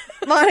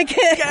Monica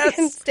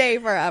can stay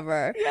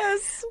forever.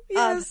 Yes.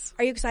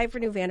 Are you excited for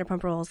new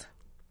Vanderpump Rules?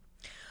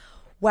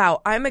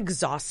 Wow. I'm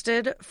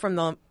exhausted from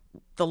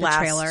the last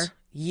trailer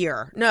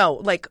year. No,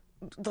 like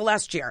the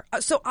last year.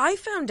 So I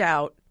found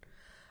out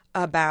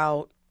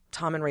about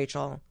Tom and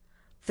Rachel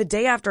the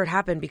day after it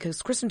happened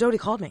because Kristen Doute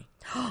called me.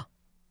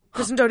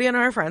 Kristen Doute and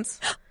I are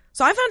friends.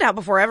 So I found out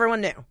before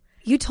everyone knew.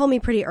 You told me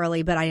pretty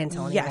early, but I didn't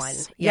tell anyone.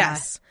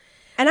 Yes.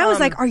 And I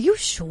was like, are you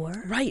sure?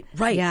 Right.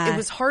 Yeah. It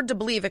was hard to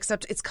believe,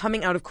 except it's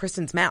coming out of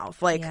Kristen's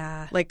mouth. Like,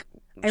 I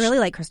really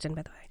like Kristen,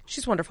 by the way.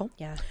 She's wonderful.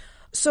 Yeah.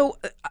 So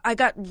I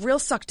got real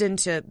sucked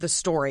into the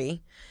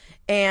story.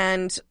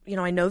 And, you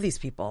know, I know these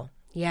people.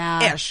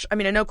 Yeah. Ish. I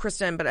mean, I know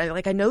Kristen, but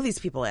I know these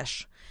people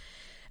ish.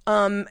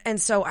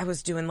 And so I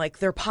was doing like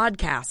their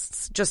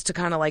podcasts just to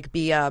kind of like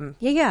be an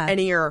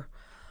ear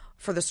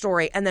for the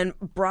story. And then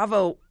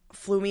Bravo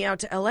flew me out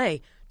to LA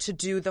to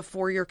do the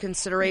For Your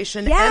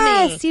Consideration Emmy.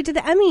 Yes, you did the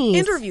Emmys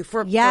interview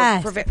for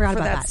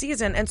that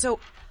season. And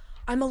so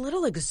I'm a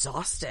little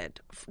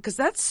exhausted because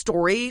that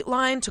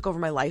storyline took over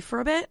my life for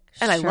a bit.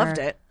 And I loved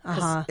it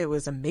because it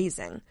was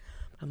amazing.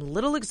 I'm a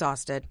little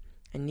exhausted.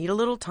 I need a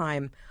little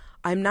time.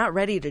 I'm not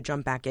ready to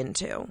jump back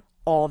into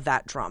all of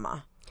that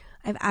drama.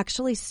 I've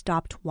actually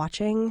stopped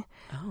watching,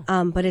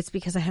 but it's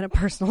because I had a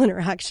personal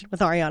interaction with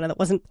Ariana that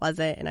wasn't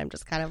pleasant, and I'm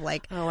just kind of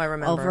like I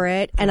remember. over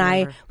it. But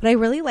I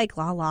really like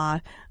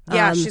Lala.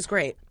 Yeah, she's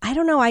great. I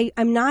don't know.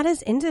 I'm not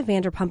as into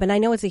Vanderpump, and I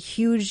know it's a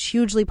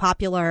hugely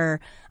popular.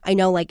 I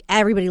know like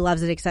everybody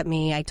loves it except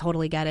me. I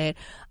totally get it.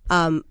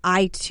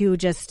 I too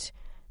just.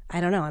 I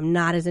don't know. I'm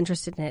not as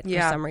interested in it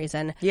for some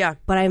reason. Yeah.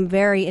 But I'm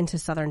very into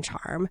Southern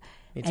Charm.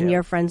 Me too. And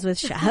you're friends with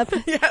Shep.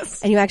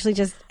 Yes. And you actually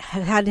just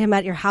had him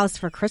at your house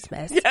for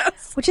Christmas.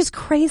 Yes. Which is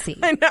crazy.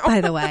 I know.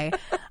 By the way.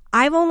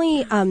 I've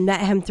only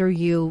met him through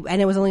you,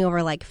 and it was only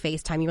over like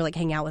FaceTime. You were like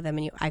hanging out with him,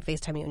 and I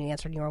FaceTime you, and you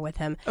answered, and you were with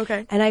him.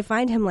 Okay. And I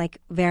find him like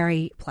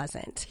very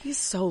pleasant. He's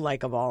so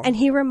likable. And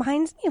he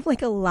reminds me of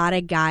like a lot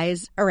of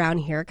guys around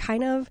here,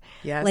 kind of.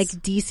 Yes. Like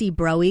DC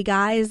bro-y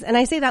guys. And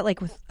I say that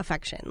like with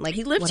affection. Like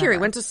he lived here. He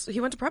went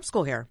to prep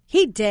school here.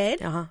 He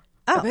did? Uh-huh.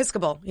 Oh.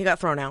 Episcopal. He got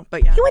thrown out,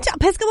 but yeah. He went to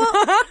Episcopal?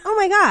 Oh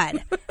my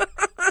God.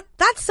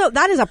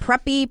 That is a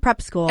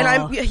prep school.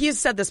 And he's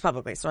said this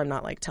publicly, so I'm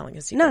not like telling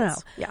his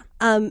secrets. No.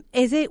 Yeah.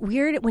 Is it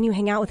weird when you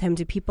hang out with him?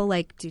 Do people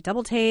like do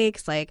double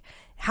takes? Like,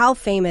 how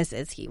famous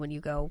is he when you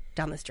go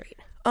down the street?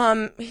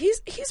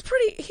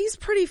 He's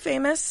pretty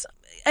famous,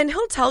 and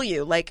he'll tell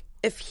you like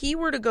if he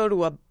were to go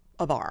to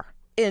a bar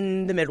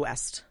in the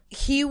Midwest,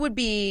 he would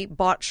be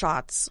bought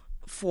shots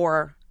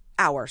for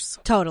hours.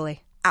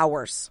 Totally.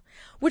 Hours,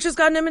 which has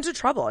gotten him into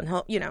trouble,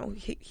 and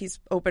he's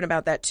open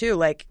about that too.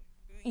 Like,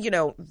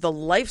 the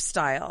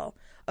lifestyle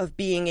of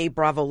being a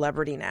Bravo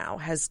celebrity now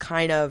has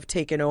kind of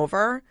taken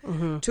over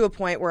to a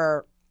point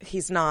where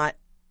he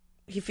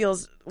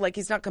feels like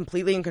he's not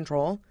completely in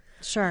control.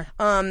 Sure.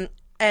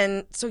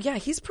 And so yeah,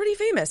 he's pretty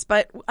famous,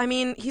 but I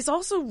mean, he's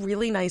also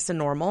really nice and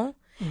normal.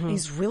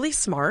 He's really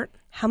smart.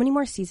 How many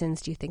more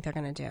seasons do you think they're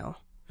going to do?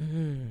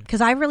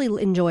 Because I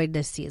really enjoyed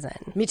this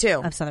season. Me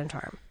too. Of Southern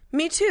Charm.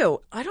 Me too.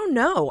 I don't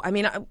know. I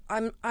mean,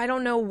 I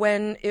don't know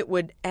when it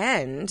would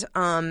end,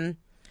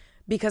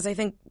 because I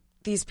think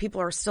these people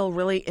are still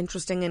really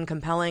interesting and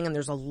compelling, and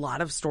there's a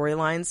lot of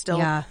storylines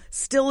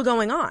still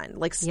going on,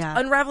 like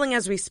unraveling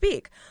as we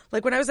speak.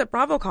 Like when I was at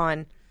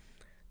BravoCon,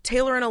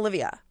 Taylor and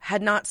Olivia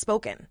had not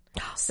spoken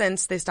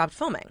since they stopped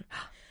filming.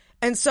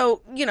 And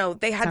so, you know,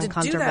 they had to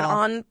do that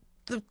on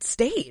the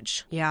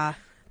stage. Yeah.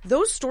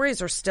 Those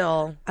stories are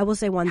still I will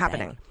say one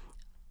happening. Thing.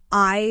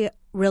 I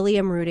really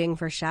am rooting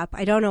for Shep.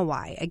 I don't know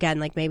why. Again,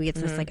 like maybe it's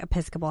this like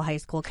Episcopal high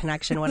school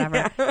connection, whatever.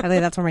 I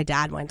think that's where my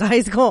dad went to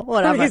high school,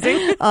 whatever.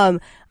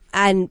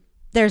 And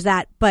there's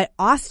that. But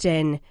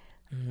Austin,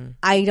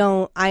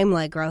 I'm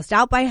like grossed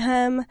out by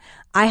him.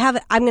 I'm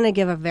going to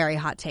give a very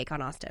hot take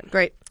on Austin.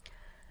 Great.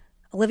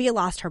 Olivia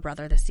lost her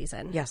brother this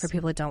season. Yes. For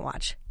people that don't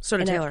watch. So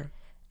did Taylor.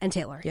 And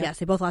Taylor. Yep. Yes,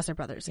 they both lost their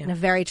brothers in a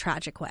very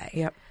tragic way.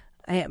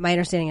 Yep. My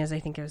understanding is I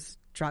think it was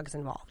drugs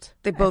involved.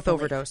 They both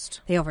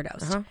overdosed. They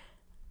overdosed.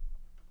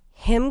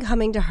 Him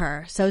coming to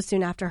her so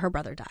soon after her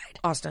brother died.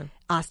 Austin.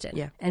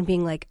 Yeah. And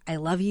being like, I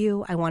love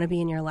you. I want to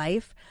be in your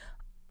life.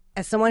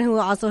 As someone who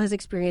also has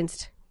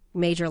experienced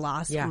major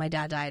loss when my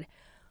dad died,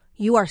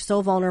 you are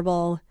so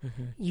vulnerable.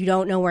 You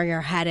don't know where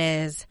your head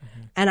is.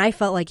 And I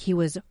felt like he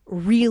was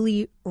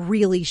really,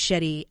 really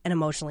shitty and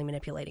emotionally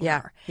manipulating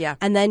her. Yeah.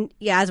 And then,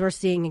 as we're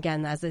seeing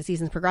again, as the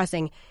season's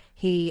progressing,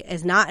 he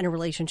is not in a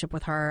relationship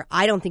with her.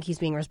 I don't think he's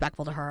being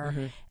respectful to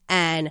her.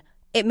 And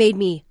it made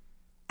me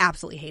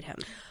absolutely hate him.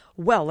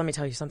 Well, let me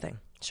tell you something.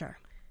 Sure.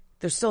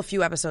 There's still a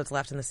few episodes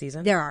left in the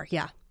season. There are,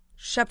 yeah.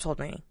 Shep told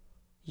me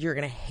you're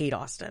going to hate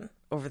Austin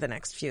over the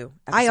next few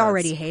episodes. I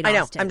already hate Austin. I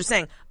know. I'm just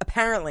saying,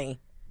 apparently,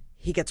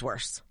 he gets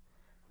worse.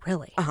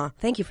 Really?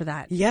 Thank you for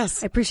that.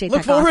 Yes. I appreciate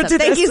Look that. forward to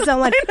Thank this. you so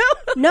much. I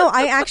know. No,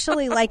 I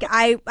actually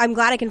I'm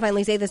glad I can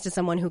finally say this to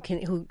someone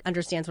who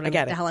understands what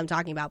the hell I'm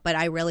talking about. But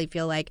I really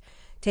feel like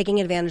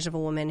taking advantage of a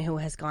woman who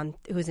is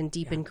in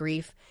deep in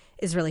grief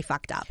is really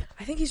fucked up.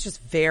 I think he's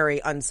just very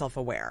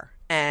unself-aware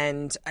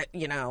and,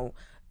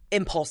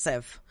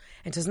 impulsive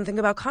and doesn't think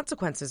about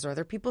consequences or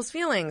other people's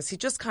feelings. He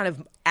just kind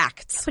of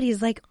acts. But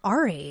he's like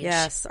our age.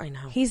 Yes, I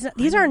know.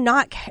 These are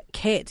not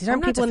kids. These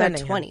aren't people in their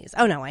 20s.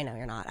 Oh, no, I know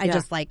you're not. I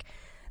just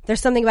there's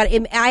something about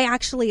it. I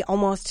actually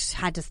almost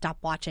had to stop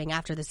watching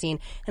after the scene.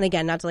 And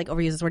again, not to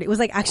overuse this word. It was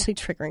actually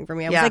triggering for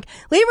me. I was like,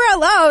 leave her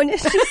alone.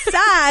 She's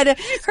sad.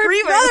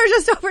 Her brother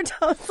just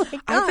overdosed.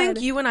 I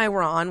think you and I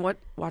were on Watch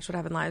What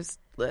Happened Live.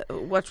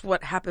 Watch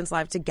What Happens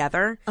Live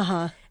together.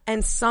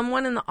 And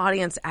someone in the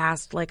audience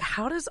asked,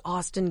 how does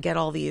Austin get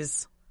all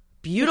these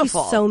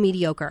beautiful, so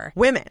mediocre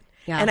women?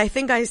 Yeah. And I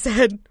think I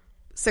said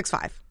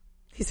 6'5".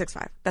 He's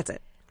 6'5". That's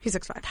it. He's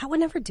 6'5". That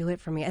would never do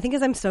it for me. I think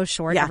because I'm so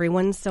short,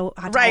 everyone's so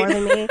taller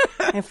than me.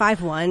 I'm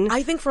 5'1".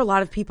 I think for a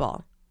lot of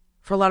people,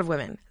 for a lot of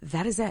women,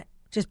 that is it.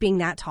 Just being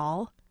that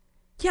tall.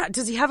 Yeah.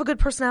 Does he have a good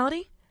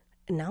personality?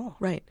 No.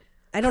 Right.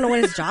 I don't know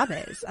what his job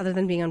is other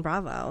than being on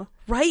Bravo.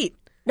 Right.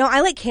 No,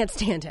 I can't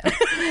stand him.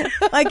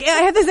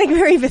 I have this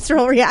very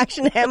visceral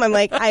reaction to him. I'm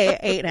like, I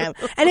hate him.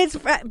 And it's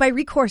by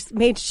recourse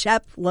made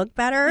Shep look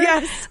better.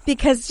 Yes.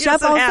 Because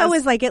Shep also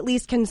is at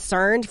least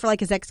concerned for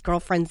his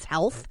ex-girlfriend's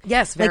health.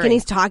 Yes, very. And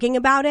he's talking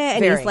about it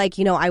and he's like,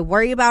 I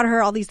worry about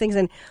her, all these things.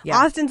 And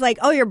Austin's like,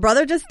 oh, your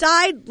brother just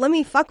died? Let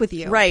me fuck with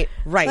you. Right.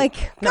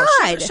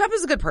 God. Shep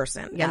is a good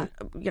person. Yeah.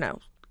 And,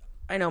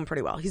 I know him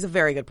pretty well. He's a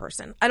very good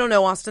person. I don't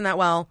know Austin that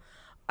well.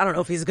 I don't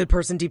know if he's a good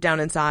person deep down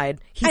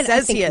inside. He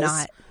says he is.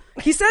 Not.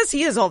 He says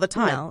he is all the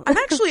time. No. I'm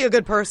actually a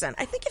good person.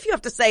 I think if you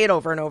have to say it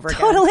over and over again.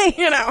 Totally.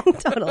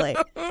 Totally.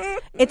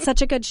 It's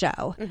such a good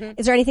show.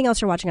 Is there anything else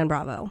you're watching on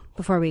Bravo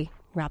before we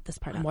wrap this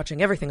part up? I'm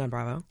watching everything on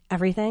Bravo.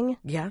 Everything?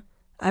 Yeah.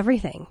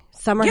 Everything.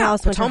 Summer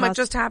House, Winter Potomac House.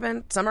 just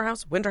happened. Summer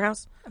House, Winter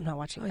House. I'm not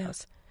watching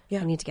those.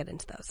 Yeah. I need to get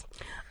into those.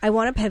 I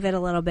want to pivot a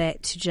little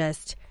bit to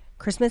just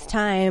Christmas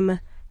time,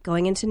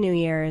 going into New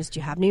Year's. Do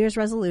you have New Year's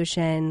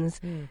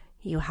resolutions?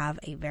 You have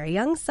a very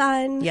young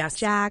son,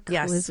 Jack, who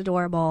is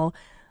adorable.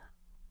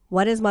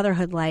 What is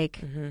motherhood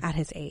like at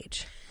his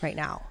age right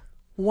now?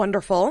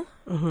 Wonderful.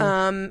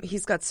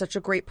 He's got such a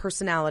great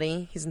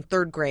personality. He's in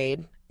 3rd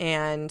grade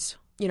and,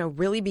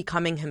 really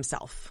becoming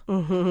himself,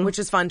 which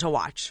is fun to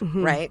watch,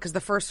 right? Because the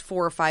first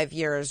 4 or 5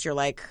 years, you're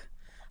like,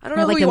 I don't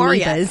know who you are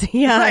yet.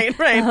 Yeah.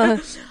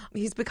 Right.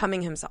 He's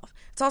becoming himself.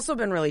 It's also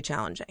been really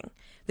challenging.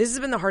 This has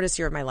been the hardest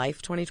year of my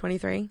life,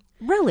 2023.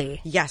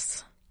 Really?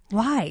 Yes.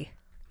 Why?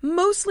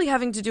 Mostly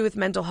having to do with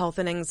mental health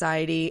and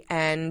anxiety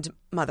and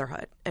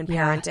motherhood and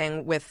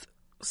parenting with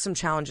some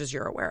challenges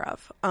you're aware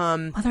of.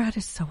 Motherhood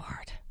is so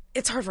hard.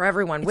 It's hard for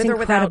everyone, It's with or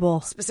incredible.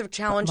 without specific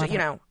challenge.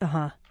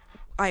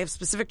 I have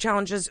specific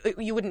challenges.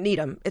 You wouldn't need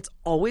them. It's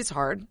always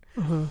hard.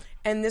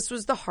 And this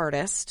was the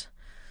hardest.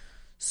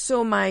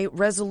 So my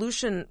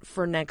resolution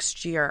for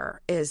next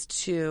year is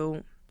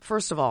to,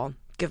 first of all,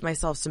 give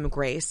myself some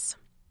grace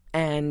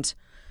and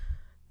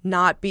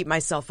not beat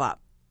myself up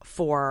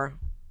for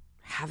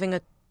having a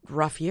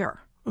rough year.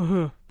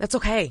 That's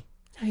okay.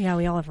 Yeah,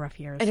 we all have rough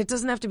years. And it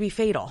doesn't have to be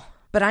fatal.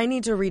 But I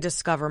need to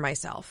rediscover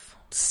myself,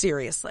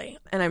 seriously.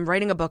 And I'm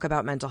writing a book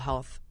about mental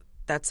health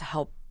that's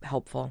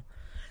helpful.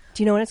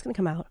 Do you know when it's going to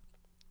come out?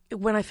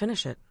 When I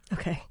finish it.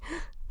 Okay.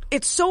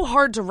 It's so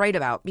hard to write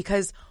about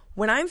because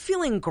when I'm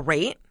feeling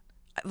great,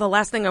 the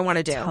last thing I want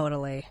to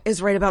do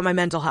is write about my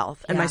mental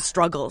health and my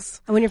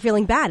struggles. And when you're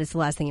feeling bad, it's the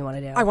last thing you want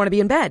to do. I want to be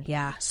in bed.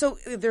 Yeah. So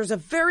there's a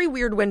very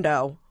weird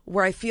window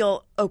where I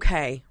feel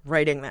okay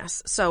writing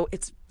this. So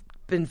it's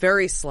been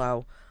very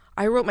slow.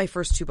 I wrote my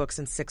first 2 books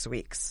in 6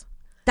 weeks.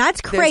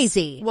 That's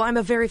crazy. Well, I'm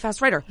a very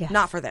fast writer. Yes.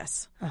 Not for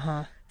this.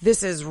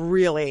 This is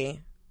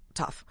really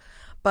tough.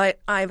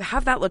 But I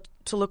have that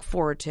to look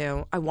forward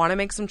to. I want to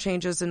make some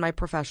changes in my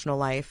professional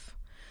life.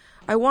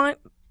 I want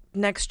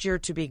next year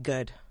to be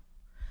good.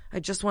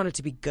 I just want it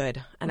to be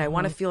good. And I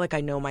want to feel like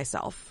I know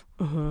myself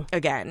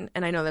again.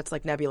 And I know that's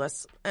like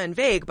nebulous and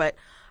vague, but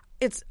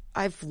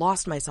I've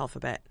lost myself a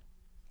bit.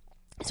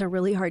 So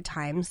really hard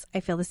times. I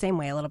feel the same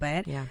way a little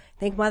bit. Yeah. I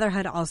think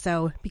motherhood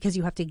also, because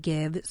you have to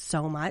give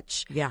so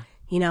much. Yeah.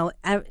 You know,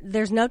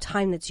 there's no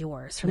time that's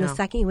yours. From the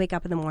second you wake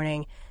up in the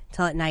morning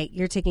till at night,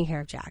 you're taking care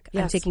of Jack.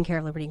 Yes. I'm taking care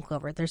of Liberty and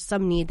Clover. There's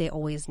some need they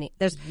always need.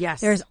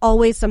 Yes. There's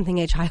always something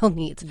a child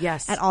needs.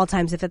 Yes. At all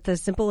times. If it's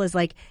as simple as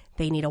like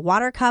they need a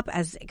water cup,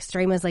 as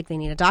extreme as like they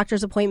need a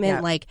doctor's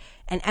appointment, like,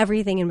 and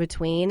everything in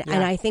between. Yeah.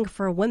 And I think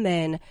for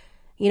women,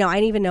 you know, I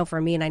even know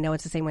for me, and I know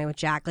it's the same way with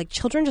Jack, like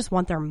children just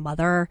want their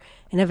mother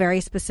in a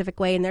very specific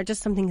way. And they're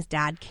just some things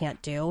dad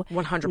can't do.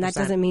 100%. And that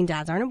doesn't mean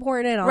dads aren't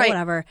important or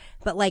whatever.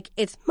 But like,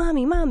 it's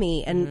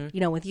mommy. And, you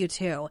know, with you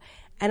too.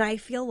 And I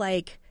feel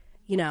like,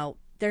 you know,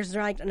 there's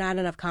like not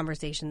enough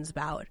conversations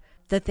about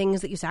the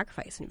things that you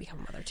sacrifice when you become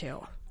a mother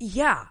too.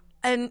 Yeah.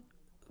 And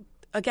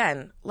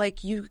again,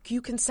 like you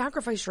can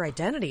sacrifice your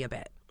identity a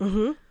bit.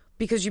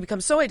 Because you become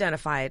so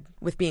identified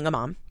with being a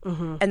mom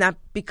and that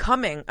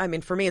becoming, I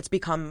mean, for me, it's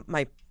become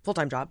my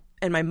full-time job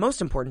and my most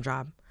important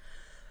job.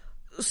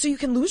 So you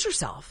can lose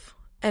yourself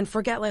and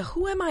forget, like,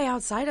 who am I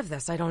outside of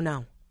this? I don't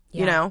know,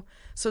 you know?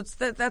 So it's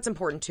that's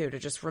important too, to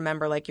just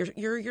remember, like,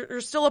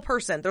 you're still a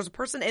person. There's a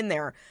person in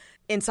there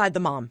inside the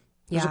mom.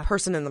 There's a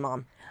person in the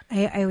mom.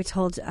 I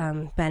told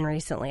Ben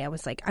recently, I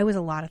was like, I was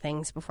a lot of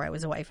things before I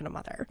was a wife and a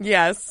mother.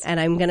 Yes.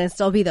 And I'm going to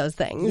still be those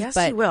things. Yes,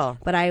 you will.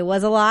 But I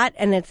was a lot,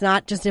 and it's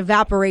not just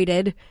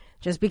evaporated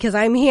just because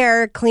I'm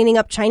here cleaning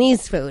up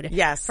Chinese food.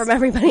 Yes. From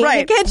everybody in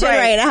the kitchen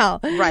right now.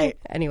 Right.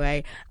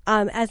 Anyway,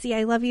 Essie,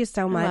 I love you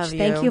so much. Love you.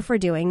 Thank you for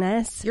doing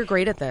this. You're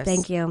great at this.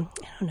 Thank you.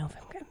 I don't know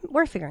if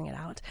we're figuring it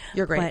out.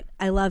 You're great. But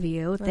I love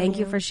you. Thank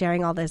you for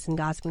sharing all this and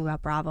gossiping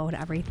about Bravo and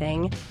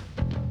everything.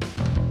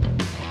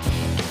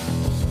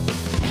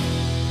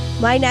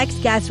 My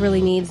next guest really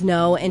needs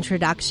no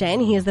introduction.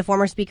 He is the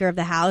former Speaker of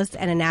the House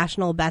and a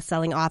national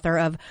best-selling author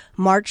of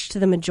March to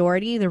the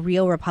Majority, The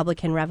Real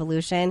Republican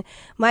Revolution.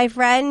 My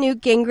friend,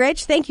 Newt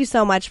Gingrich, thank you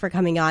so much for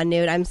coming on,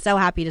 Newt. I'm so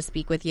happy to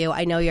speak with you.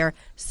 I know you're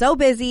so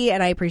busy,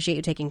 and I appreciate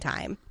you taking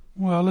time.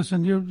 Well,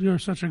 listen, you're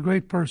such a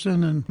great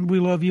person, and we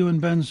love you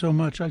and Ben so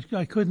much.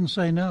 I couldn't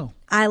say no.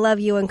 I love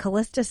you and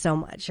Callista so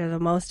much. You're the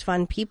most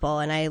fun people,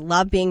 and I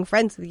love being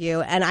friends with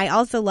you. And I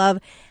also love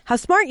how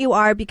smart you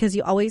are because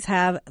you always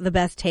have the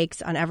best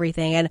takes on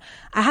everything. And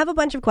I have a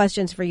bunch of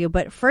questions for you,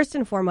 but first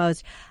and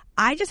foremost,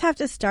 I just have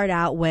to start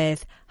out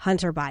with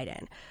Hunter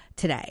Biden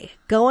today.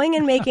 Going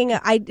and making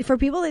for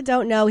people that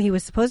don't know, he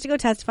was supposed to go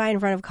testify in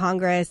front of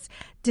Congress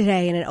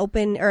today in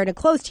a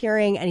closed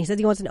hearing, and he says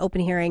he wants an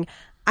open hearing.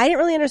 I didn't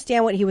really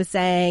understand what he was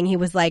saying. He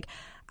was like,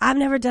 I've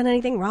never done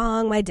anything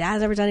wrong. My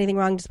dad's never done anything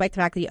wrong, despite the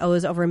fact that he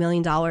owes over $1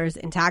 million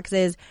in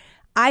taxes.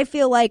 I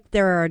feel like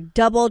there are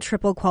double,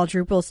 triple,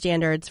 quadruple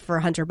standards for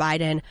Hunter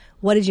Biden.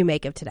 What did you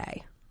make of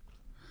today?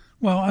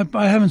 Well,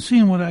 I haven't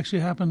seen what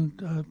actually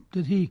happened.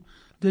 Did he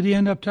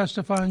end up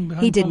testifying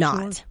behind He did closed not.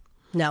 doors?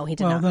 No, he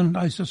did not. Well, then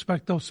I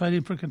suspect they'll cite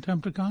him for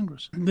contempt of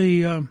Congress.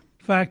 The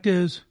fact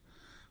is,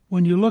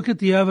 when you look at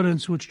the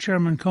evidence which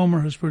Chairman Comer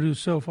has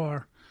produced so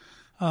far,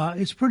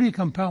 it's pretty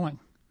compelling.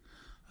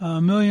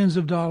 Millions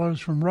of dollars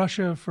from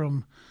Russia,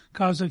 from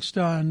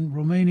Kazakhstan,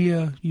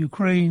 Romania,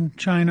 Ukraine,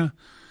 China,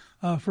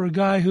 for a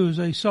guy who is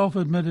a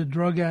self-admitted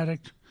drug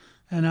addict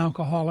and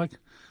alcoholic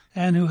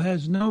and who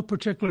has no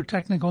particular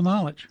technical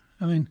knowledge.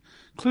 I mean,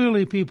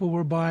 clearly people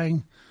were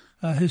buying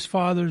his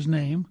father's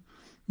name.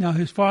 Now,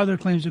 his father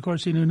claims, of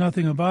course, he knew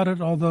nothing about it,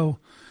 although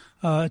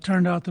it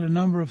turned out that a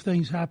number of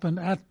things happened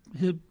at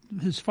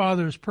his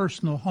father's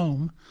personal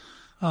home.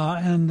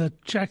 And the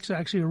checks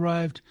actually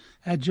arrived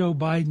at Joe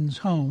Biden's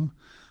home.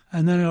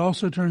 And then it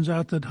also turns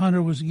out that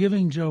Hunter was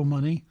giving Joe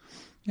money.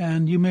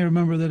 And you may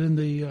remember that in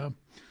the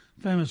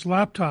famous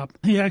laptop,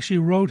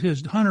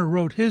 Hunter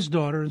wrote his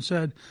daughter and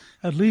said,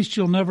 at least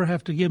you'll never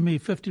have to give me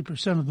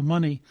 50% of the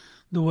money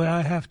the way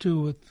I have to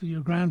with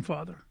your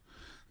grandfather.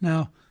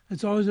 Now,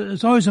 it's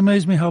always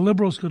amazed me how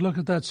liberals could look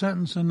at that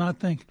sentence and not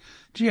think,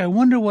 gee, I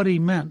wonder what he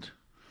meant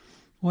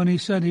when he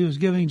said he was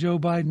giving Joe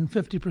Biden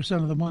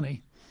 50% of the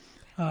money.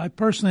 I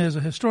personally, as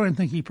a historian,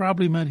 think he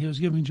probably meant he was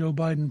giving Joe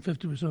Biden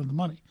 50% of the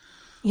money.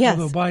 Yes.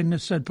 Although Biden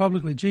has said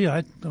publicly, gee,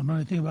 I don't know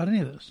anything about any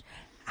of this.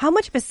 How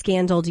much of a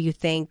scandal do you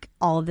think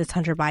all of this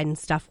Hunter Biden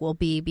stuff will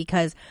be?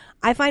 Because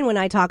I find when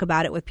I talk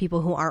about it with people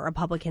who aren't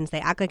Republicans,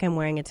 they act like I'm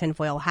wearing a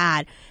tinfoil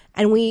hat.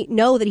 And we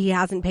know that he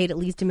hasn't paid at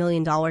least $1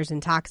 million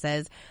in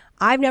taxes.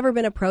 I've never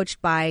been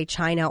approached by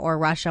China or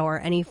Russia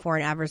or any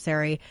foreign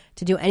adversary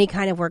to do any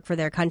kind of work for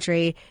their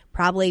country,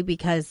 probably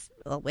because,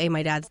 well, A,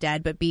 my dad's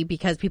dead, but B,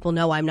 because people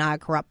know I'm not a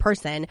corrupt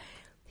person.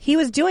 He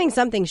was doing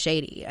something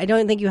shady. I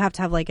don't think you have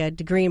to have like a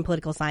degree in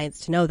political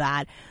science to know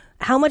that.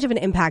 How much of an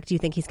impact do you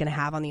think he's going to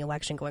have on the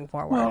election going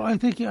forward? Well, I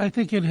think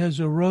it has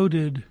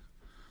eroded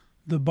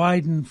the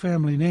Biden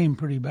family name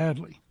pretty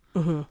badly.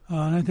 And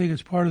I think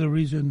it's part of the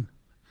reason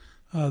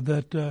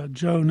that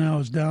Joe now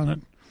is down at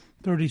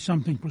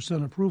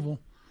 30-something% approval.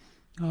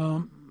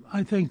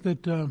 I think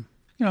that,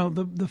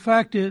 the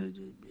fact is,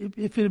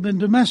 if it had been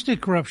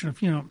domestic corruption,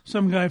 if,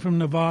 some guy from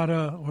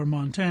Nevada or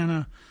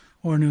Montana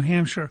or New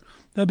Hampshire,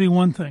 that'd be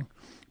one thing.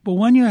 But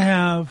when you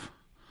have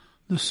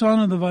the son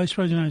of the Vice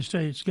President of the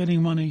United States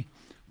getting money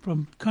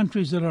from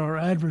countries that are our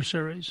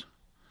adversaries,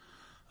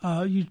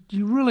 you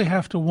really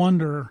have to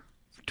wonder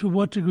to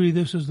what degree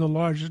this is the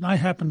largest, and I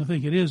happen to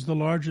think it is the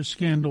largest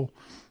scandal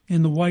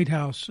in the White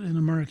House in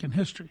American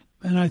history.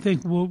 And I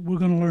think we're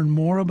going to learn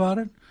more about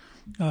it.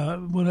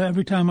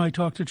 Every time I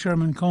talk to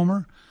Chairman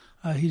Comer,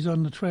 he's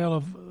on the trail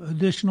of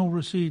additional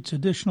receipts,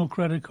 additional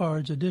credit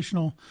cards,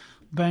 additional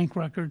bank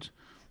records.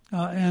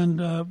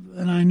 And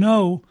I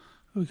know,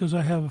 because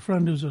I have a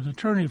friend who's an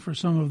attorney for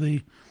some of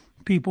the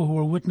people who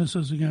are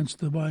witnesses against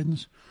the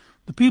Bidens,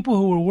 the people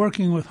who were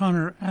working with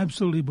Hunter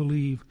absolutely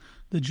believe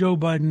that Joe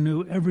Biden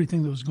knew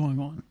everything that was going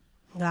on.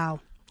 Wow,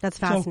 that's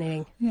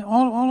fascinating. So,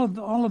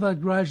 all of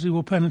that gradually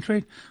will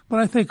penetrate. But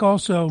I think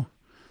also,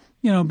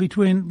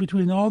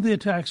 between all the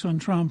attacks on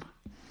Trump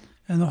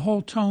and the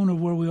whole tone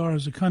of where we are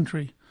as a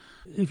country,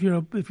 if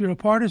you're a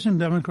partisan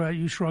Democrat,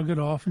 you shrug it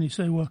off and you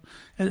say, well,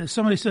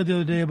 somebody said the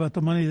other day about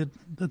the money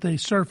that they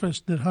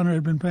surfaced that Hunter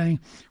had been paying.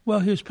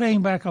 Well, he was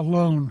paying back a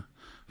loan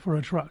for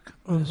a truck.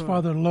 His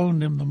father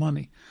loaned him the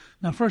money.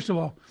 Now, first of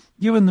all,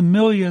 given the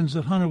millions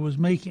that Hunter was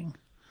making,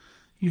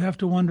 you have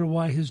to wonder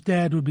why his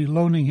dad would be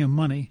loaning him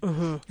money.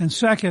 And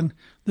second,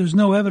 there's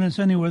no evidence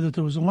anywhere that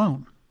there was a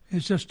loan.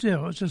 It's just,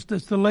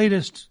 it's the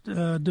latest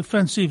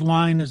defensive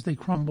line as they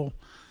crumble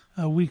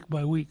week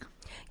by week.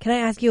 Can I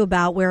ask you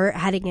about, we're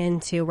heading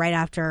into, right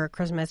after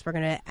Christmas, we're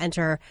going to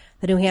enter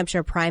the New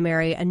Hampshire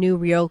primary. A new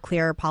Real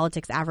Clear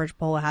Politics average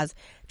poll has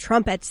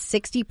Trump at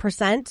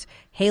 60%,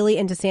 Haley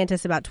and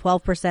DeSantis about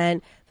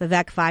 12%,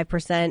 Vivek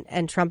 5%,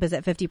 and Trump is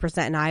at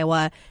 50% in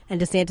Iowa, and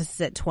DeSantis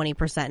is at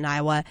 20% in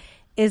Iowa.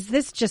 Is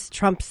this just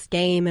Trump's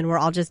game and we're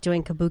all just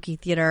doing kabuki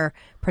theater,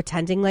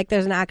 pretending like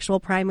there's an actual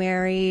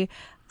primary?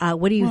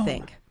 What do you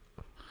think?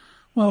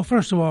 Well,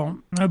 first of all,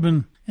 I've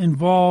been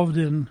involved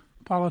in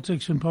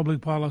politics and public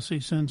policy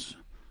since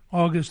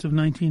August of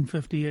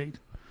 1958.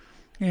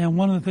 And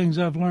one of the things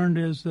I've learned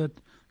is that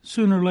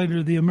sooner or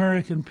later the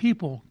American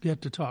people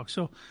get to talk.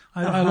 So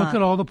I look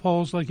at all the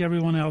polls like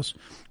everyone else,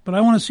 but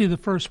I want to see the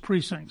first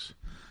precincts.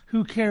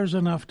 Who cares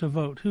enough to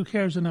vote? Who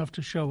cares enough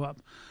to show up?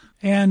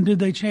 And did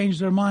they change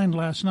their mind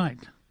last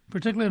night?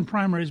 Particularly in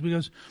primaries,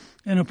 because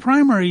in a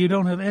primary you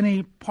don't have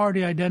any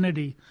party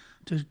identity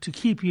to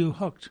keep you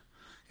hooked.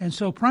 And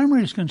so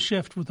primaries can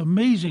shift with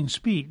amazing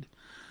speed.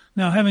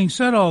 Now, having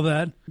said all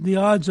that, the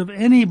odds of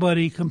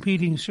anybody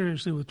competing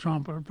seriously with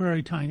Trump are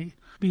very tiny,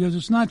 because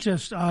it's not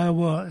just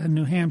Iowa and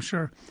New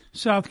Hampshire,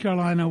 South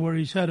Carolina, where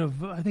he's ahead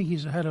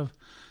of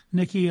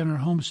Nikki in her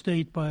home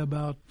state by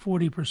about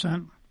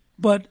 40%.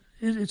 But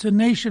it's a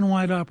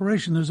nationwide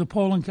operation. There's a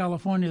poll in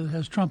California that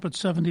has Trump at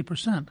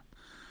 70%.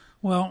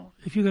 Well,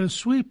 if you're going to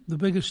sweep the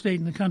biggest state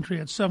in the country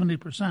at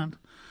 70%,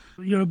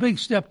 you're a big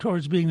step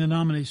towards being the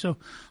nominee. So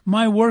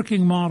my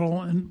working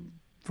model, and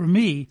for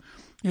me,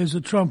 is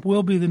that Trump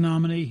will be the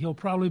nominee. He'll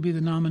probably be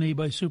the nominee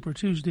by Super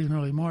Tuesday in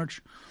early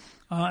March,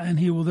 and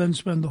he will then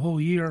spend the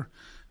whole year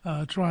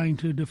trying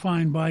to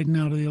define Biden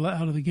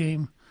out of the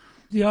game.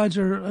 The odds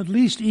are at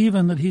least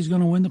even that he's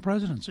going to win the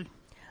presidency.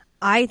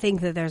 I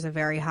think that there's a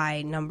very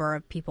high number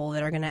of people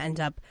that are going to end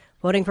up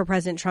voting for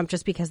President Trump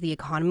just because the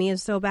economy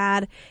is so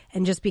bad,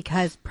 and just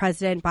because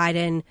President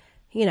Biden,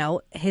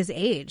 his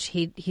age,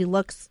 he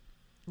looks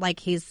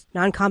like he's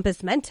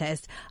non-compos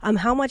mentis.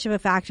 How much of a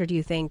factor do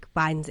you think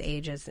Biden's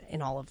age is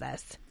in all of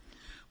this?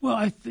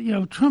 Well,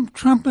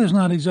 Trump is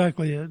not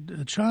exactly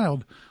a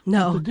child.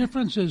 No. The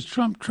difference is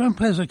Trump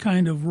has a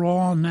kind of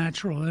raw,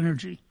 natural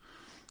energy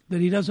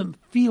that he doesn't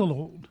feel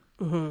old.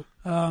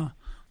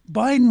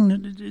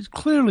 Biden is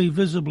clearly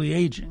visibly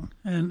aging,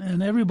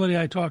 and everybody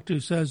I talk to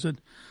says that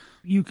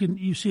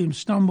you see him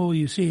stumble,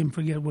 you see him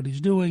forget what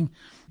he's doing,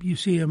 you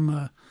see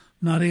him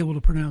not able to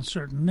pronounce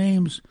certain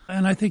names,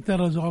 and I think that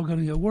is all going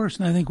to get worse.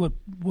 And I think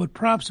what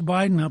props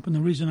Biden up, and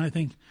the reason I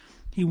think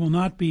he will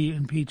not be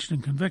impeached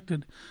and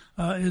convicted,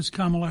 is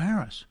Kamala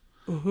Harris,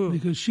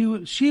 because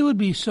she would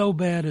be so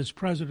bad as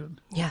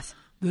president, yes,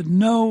 that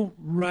no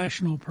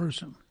rational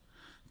person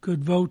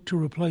could vote to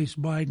replace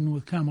Biden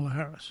with Kamala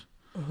Harris.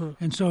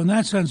 And so in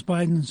that sense,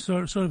 Biden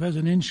sort of has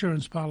an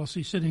insurance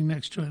policy sitting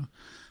next to him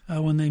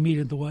when they meet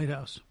at the White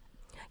House.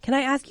 Can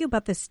I ask you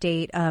about the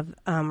state of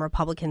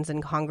Republicans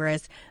in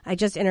Congress? I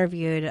just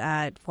interviewed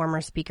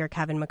former Speaker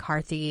Kevin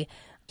McCarthy.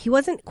 He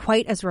wasn't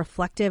quite as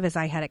reflective as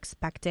I had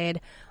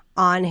expected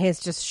on his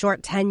just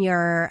short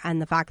tenure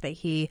and the fact that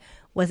he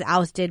was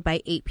ousted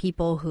by 8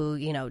 people who,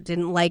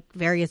 didn't like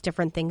various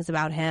different things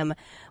about him.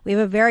 We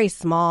have a very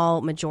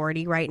small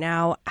majority right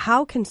now.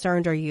 How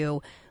concerned are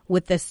you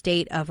with the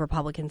state of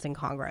Republicans in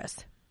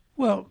Congress?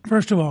 Well,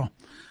 first of all,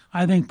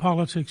 I think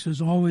politics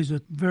is always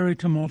a very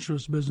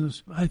tumultuous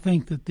business. I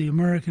think that the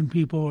American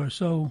people are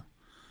so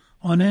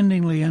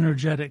unendingly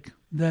energetic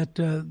that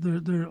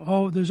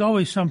there's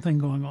always something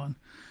going on.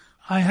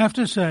 I have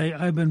to say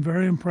I've been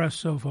very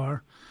impressed so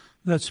far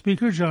that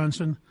Speaker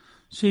Johnson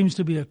seems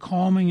to be a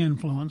calming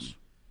influence,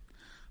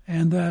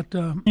 and that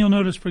you'll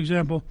notice, for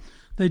example,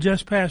 they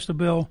just passed a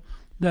bill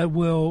that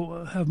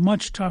will have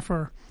much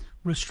tougher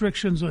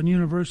restrictions on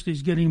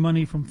universities getting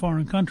money from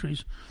foreign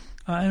countries,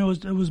 and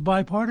it was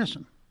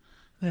bipartisan.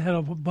 They had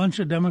a bunch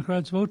of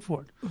Democrats vote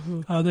for it.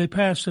 Mm-hmm. They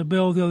passed a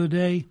bill the other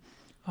day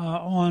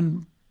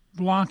on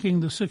blocking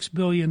the $6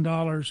 billion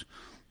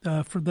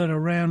that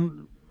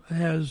Iran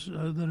has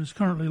that is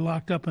currently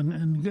locked up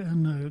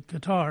in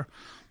Qatar.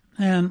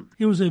 And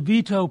it was a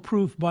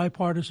veto-proof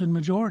bipartisan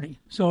majority.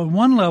 So on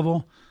one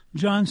level,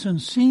 Johnson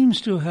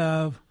seems to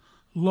have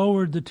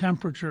lowered the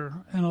temperature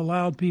and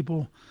allowed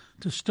people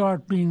to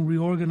start being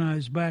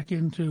reorganized back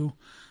into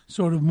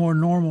sort of more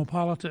normal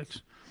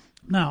politics.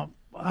 Now,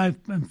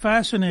 I've been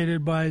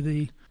fascinated by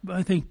the,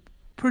 I think,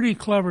 pretty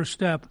clever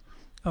step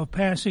of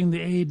passing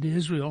the aid to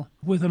Israel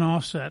with an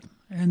offset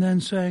and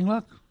then saying,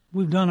 look,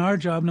 we've done our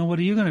job, now what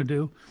are you going to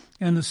do?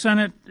 And the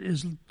Senate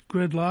is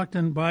gridlocked,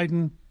 and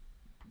Biden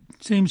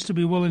seems to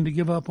be willing to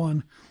give up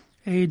on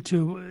aid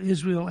to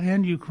Israel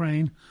and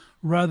Ukraine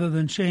rather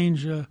than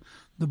change the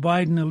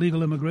Biden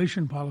illegal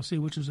immigration policy,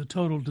 which is a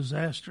total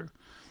disaster.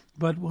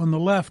 But on the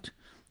left,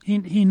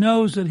 he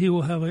knows that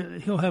he'll have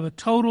a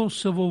total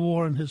civil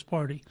war in his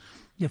party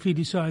if he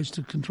decides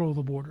to control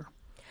the border.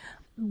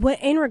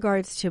 In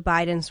regards to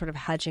Biden sort of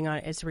hedging on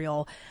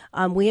Israel,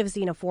 we have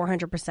seen a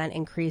 400%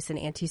 increase in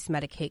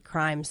anti-Semitic hate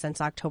crimes since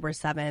October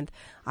 7th.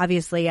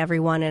 Obviously,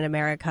 everyone in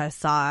America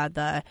saw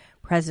the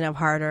president of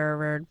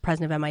Harvard,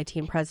 president of MIT,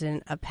 and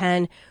president of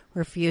Penn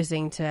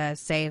refusing to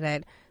say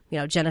that,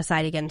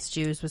 genocide against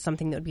Jews was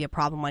something that would be a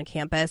problem on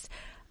campus.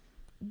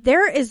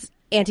 There is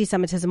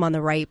anti-Semitism on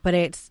the right, but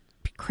it's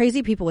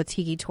crazy people with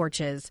tiki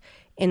torches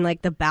in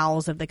the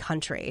bowels of the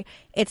country.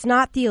 It's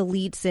not the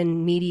elites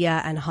in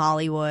media and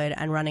Hollywood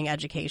and running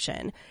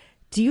education.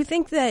 Do you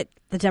think that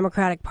the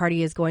Democratic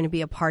Party is going to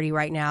be a party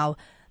right now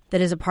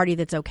that is a party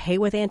that's okay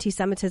with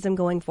anti-Semitism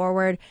going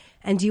forward?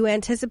 And do you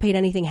anticipate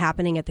anything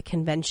happening at the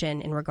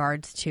convention in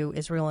regards to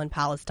Israel and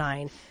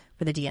Palestine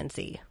for the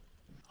DNC?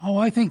 Oh,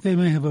 I think they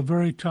may have a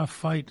very tough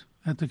fight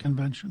at the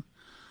convention.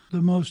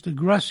 The most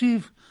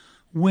aggressive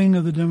wing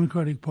of the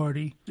Democratic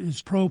Party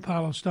is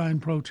pro-Palestine,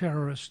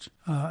 pro-terrorist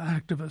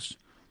activists.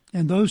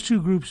 And those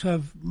two groups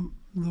have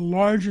the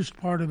largest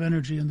part of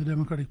energy in the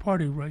Democratic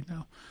Party right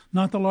now.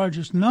 Not the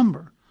largest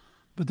number,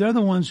 but they're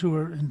the ones who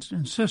are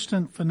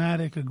insistent,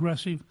 fanatic,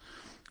 aggressive.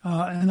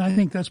 And I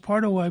think that's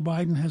part of why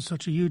Biden has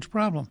such a huge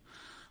problem.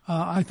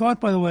 I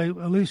thought, by the way,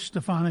 Elise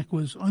Stefanik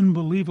was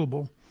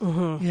unbelievable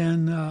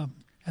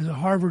as a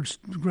Harvard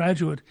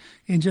graduate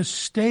in just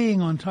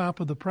staying on top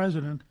of the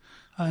president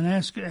and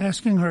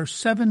asking her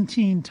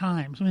 17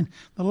 times. I mean,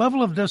 the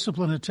level of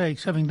discipline it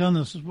takes, having done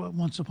this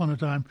once upon a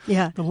time,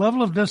 the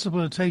level of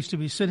discipline it takes to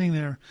be sitting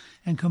there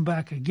and come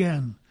back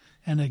again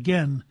and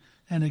again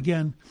and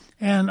again.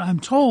 And I'm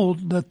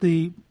told that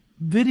the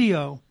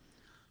video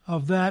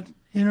of that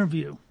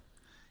interview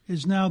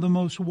is now the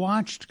most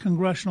watched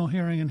congressional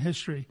hearing in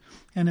history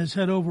and has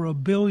had over 1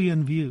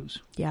 billion views.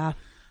 Yeah.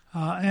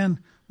 And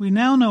we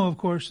now know, of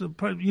course, the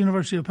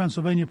University of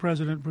Pennsylvania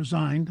president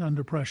resigned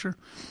under pressure.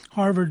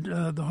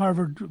 The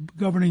Harvard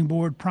governing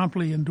board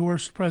promptly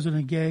endorsed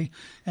President Gay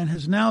and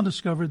has now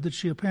discovered that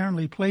she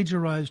apparently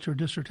plagiarized her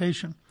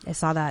dissertation. I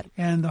saw that.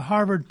 And the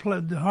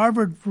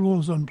Harvard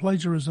rules on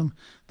plagiarism,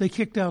 they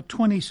kicked out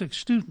 26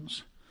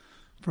 students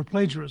for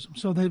plagiarism.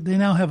 So they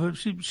now have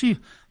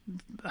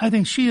I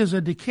think she is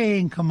a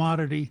decaying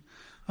commodity,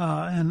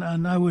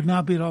 and I would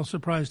not be at all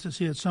surprised to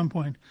see at some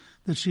point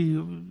that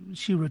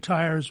she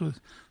retires with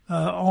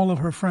all of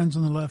her friends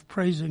on the left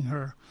praising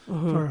her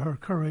for her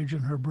courage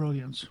and her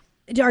brilliance.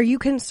 Are you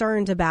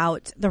concerned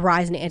about the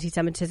rise in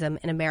anti-Semitism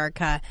in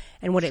America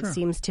and what it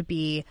seems to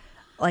be?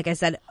 Like I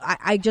said,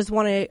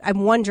 I'm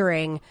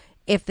wondering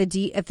if the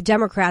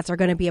Democrats are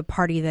going to be a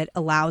party that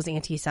allows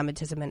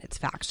anti-Semitism in its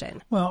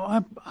faction.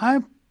 Well,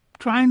 I'm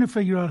trying to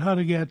figure out how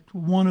to get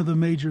one of the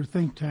major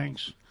think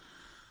tanks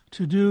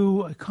to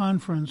do a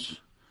conference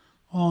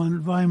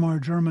on Weimar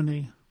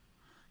Germany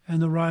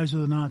and the rise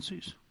of the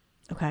Nazis.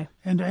 Okay.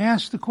 And to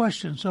ask the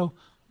question, so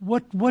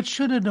what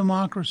should a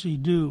democracy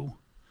do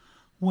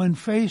when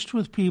faced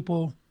with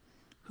people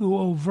who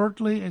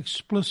overtly,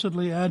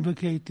 explicitly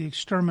advocate the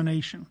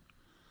extermination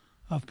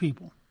of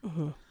people?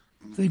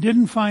 They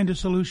didn't find a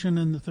solution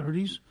in the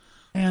 30s,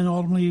 and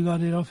ultimately you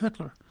got Adolf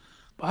Hitler.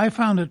 I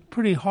found it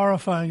pretty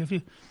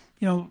horrifying.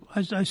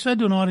 I said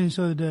to an audience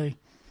the other day,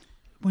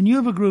 when you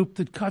have a group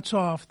that cuts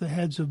off the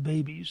heads of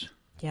babies,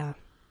 yeah,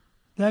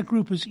 that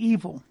group is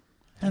evil,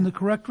 and the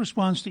correct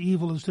response to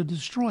evil is to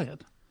destroy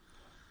it.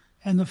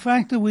 And the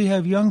fact that we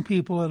have young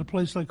people at a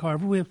place like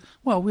Harvard,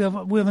 we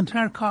have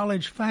entire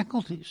college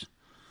faculties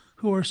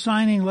who are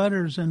signing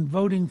letters and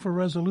voting for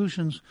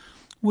resolutions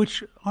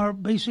which are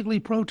basically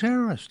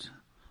pro-terrorist.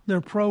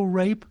 They're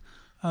pro-rape,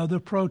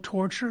 they're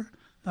pro-torture,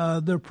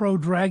 they're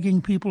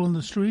pro-dragging people in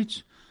the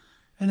streets.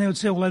 And they would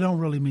say, well, I don't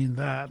really mean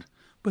that.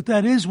 But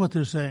that is what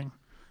they're saying.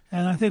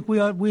 And I think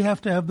we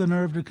have to have the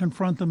nerve to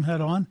confront them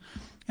head on.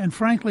 And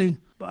frankly,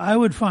 I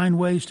would find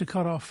ways to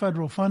cut off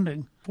federal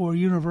funding for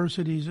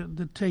universities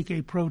that take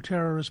a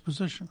pro-terrorist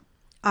position.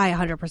 I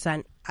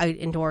 100%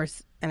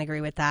 endorse and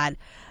agree with that.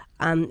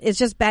 It's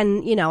just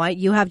been,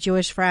 you have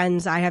Jewish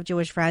friends, I have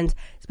Jewish friends.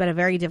 It's been a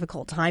very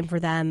difficult time for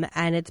them,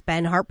 and it's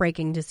been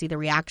heartbreaking to see the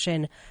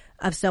reaction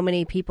of so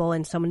many people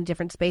in so many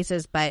different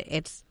spaces. But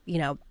it's,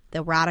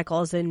 the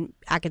radicals in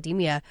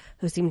academia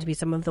who seem to be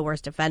some of the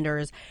worst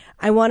offenders.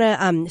 I want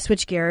to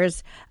switch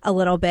gears a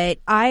little bit.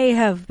 I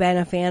have been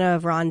a fan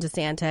of Ron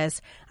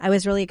DeSantis. I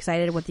was really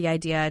excited with the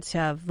idea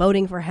to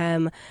voting for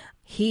him.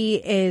 He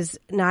is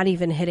not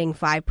even hitting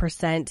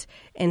 5%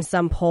 in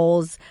some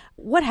polls.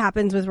 What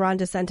happens with Ron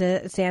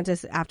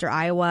DeSantis after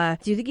Iowa?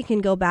 Do you think he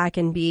can go back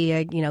and be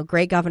a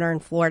great governor in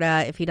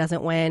Florida if he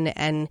doesn't win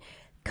and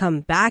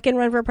come back and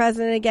run for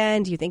president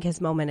again? Do you think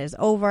his moment is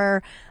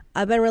over?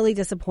 I've been really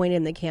disappointed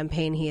in the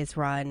campaign he has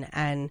run,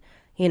 and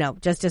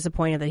just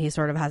disappointed that he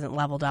sort of hasn't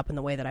leveled up in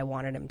the way that I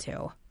wanted him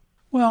to.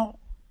 Well,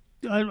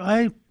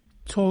 I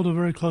told a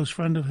very close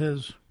friend of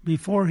his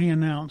before he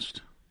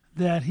announced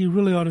that he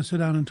really ought to sit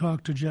down and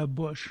talk to Jeb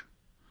Bush,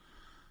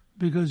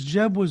 because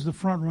Jeb was the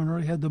front runner.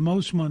 He had the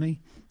most money.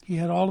 He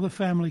had all of the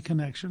family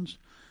connections.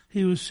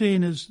 He was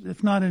seen as,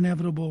 if not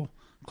inevitable,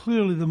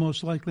 clearly the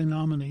most likely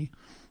nominee.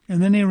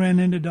 And then he ran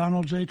into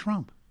Donald J.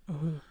 Trump.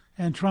 Mm-hmm.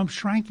 And Trump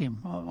shrank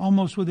him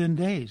almost within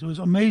days. It was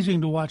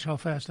amazing to watch how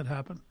fast it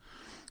happened.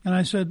 And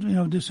I said,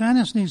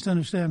 DeSantis needs to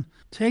understand,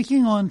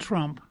 taking on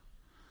Trump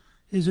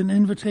is an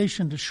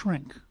invitation to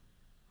shrink.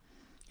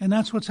 And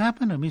that's what's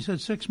happened to him. He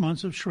said 6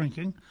 months of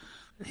shrinking.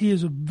 He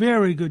is a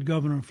very good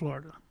governor of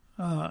Florida.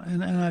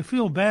 And I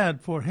feel bad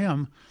for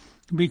him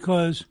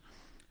because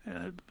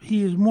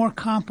he is more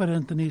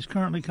competent than he's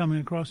currently coming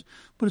across.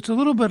 But it's a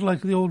little bit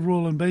like the old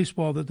rule in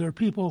baseball that there are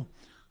people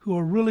who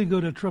are really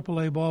good at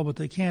AAA ball, but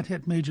they can't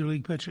hit major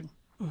league pitching.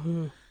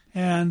 Mm-hmm.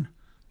 And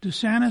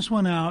DeSantis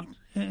went out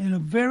in a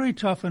very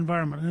tough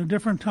environment. In a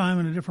different time,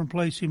 in a different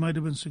place, he might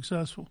have been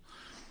successful.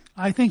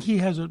 I think he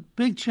has a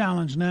big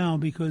challenge now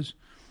because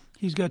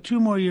he's got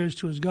 2 more years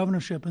to his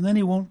governorship, and then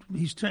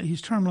he's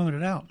term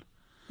limited out.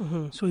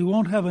 Mm-hmm. So he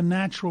won't have a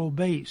natural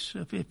base.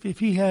 If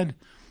he had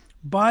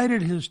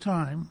bided his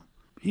time,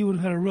 he would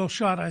have had a real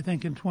shot, I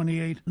think, in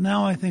 28.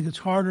 Now I think it's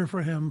harder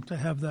for him to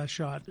have that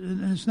shot.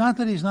 And it's not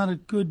that he's not a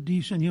good,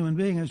 decent human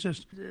being. It's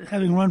just,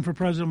 having run for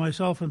president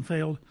myself and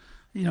failed,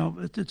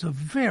 it's a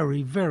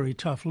very, very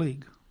tough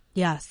league.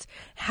 Yes.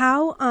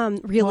 How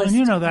realistic? Well, and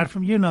you know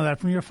that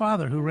from your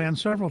father, who ran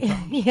several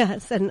times.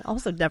 Yes, and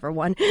also never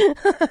won.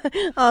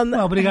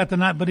 Well, but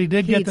he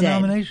did get the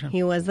nomination.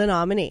 He was the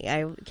nominee.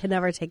 I can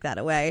never take that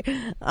away.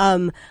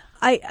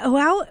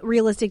 How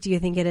realistic do you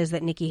think it is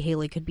that Nikki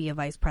Haley could be a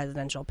vice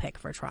presidential pick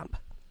for Trump?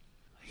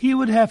 He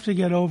would have to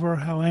get over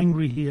how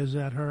angry he is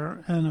at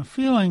her, and a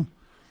feeling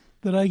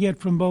that I get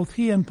from both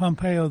he and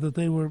Pompeo that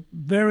they were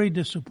very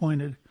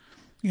disappointed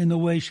in the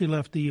way she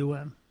left the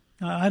UN.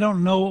 I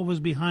don't know what was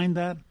behind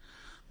that,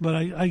 but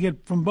I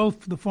get from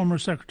both the former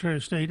Secretary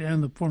of State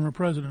and the former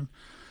president.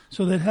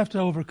 So they'd have to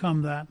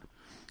overcome that.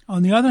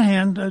 On the other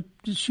hand,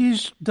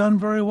 she's done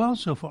very well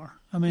so far.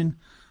 I mean,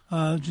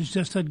 she's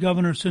just had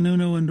Governor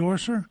Sununu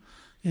endorse her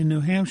in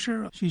New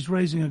Hampshire. She's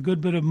raising a good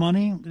bit of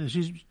money.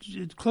 She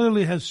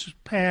clearly has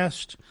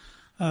passed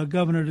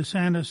Governor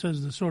DeSantis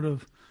as the sort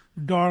of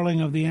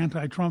darling of the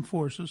anti-Trump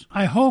forces.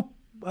 I hope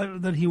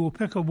that he will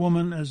pick a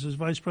woman as his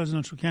vice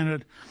presidential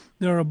candidate.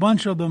 There are a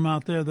bunch of them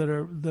out there that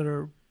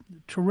are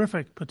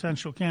terrific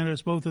potential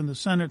candidates, both in the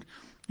Senate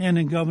and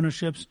in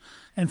governorships.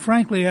 And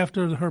frankly,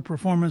 after her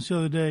performance the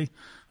other day,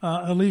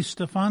 Elise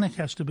Stefanik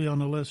has to be on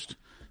the list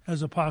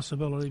as a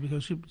possibility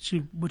because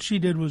what she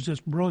did was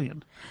just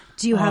brilliant.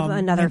 Do you have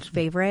another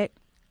favorite,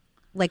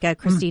 like a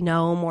Kristi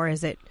Noem, or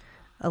is it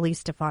Elise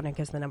Stefanik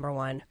is the number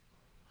one?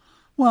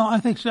 Well, I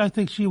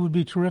think she would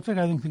be terrific.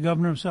 I think the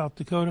governor of South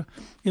Dakota,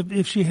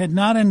 if she had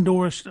not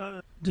endorsed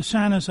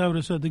DeSantis, I would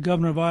have said the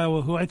governor of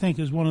Iowa, who I think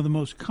is one of the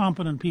most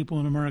competent people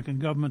in American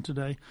government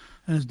today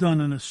and has done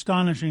an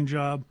astonishing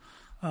job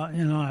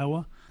in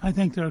Iowa. I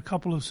think there are a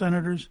couple of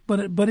senators.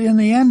 But in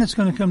the end, it's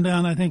going to come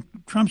down, I think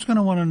Trump's going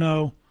to want to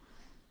know,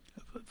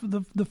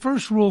 the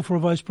first rule for a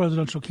vice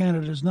presidential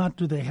candidate is not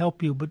do they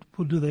help you, but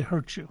do they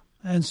hurt you.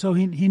 And so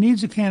he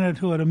needs a candidate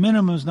who at a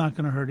minimum is not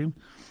going to hurt him.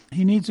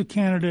 He needs a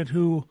candidate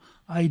who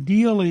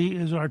ideally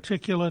is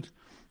articulate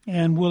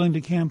and willing to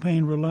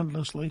campaign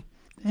relentlessly.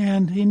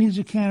 And he needs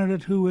a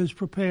candidate who is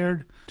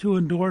prepared to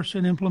endorse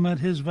and implement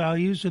his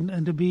values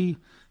and to be.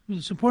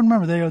 It's important to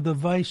remember they are the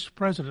vice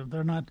president.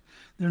 They're not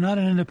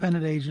an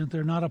independent agent.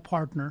 They're not a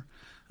partner.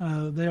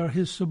 They are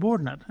his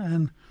subordinate.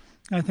 And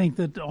I think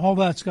that all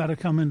that's got to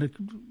come into,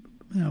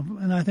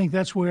 and I think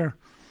that's where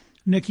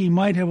Nikki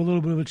might have a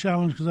little bit of a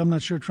challenge, because I'm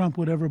not sure Trump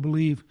would ever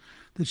believe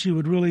that she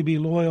would really be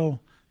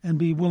loyal and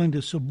be willing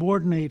to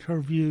subordinate her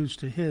views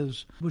to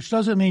his, which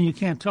doesn't mean you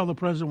can't tell the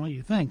president what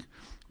you think.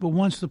 But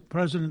once the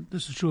president,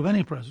 this is true of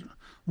any president,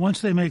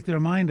 once they make their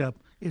mind up,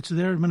 it's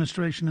their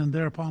administration and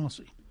their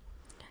policy.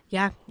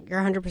 Yeah,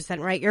 you're 100%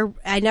 right.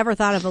 I never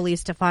thought of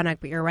Elise Stefanik,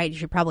 but you're right.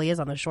 She probably is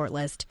on the short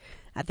list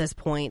at this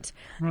point.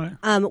 Right.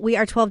 We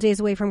are 12 days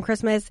away from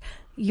Christmas.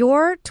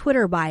 Your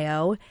Twitter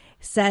bio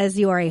says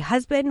you are a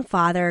husband,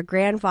 father,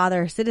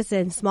 grandfather,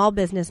 citizen, small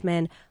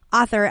businessman,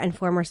 author, and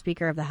former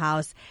Speaker of the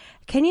House.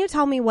 Can you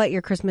tell me what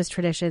your Christmas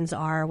traditions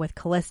are with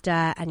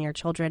Callista and your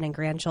children and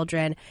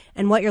grandchildren,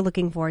 and what you're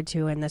looking forward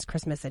to in this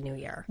Christmas and New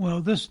Year?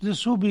 Well,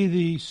 this will be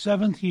the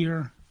 7th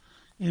year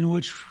in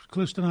which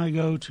Callista and I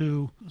go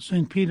to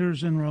St.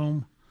 Peter's in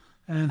Rome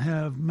and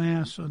have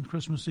Mass on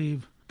Christmas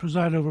Eve,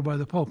 presided over by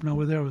the Pope. Now,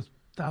 we're there with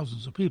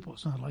thousands of people.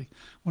 It's not like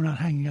we're not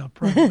hanging out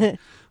privately.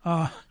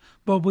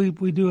 But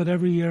we do it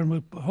every year, and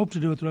we hope to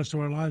do it the rest of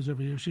our lives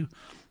every year.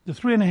 The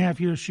 3.5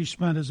 years she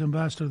spent as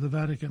ambassador to the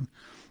Vatican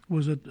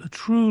was a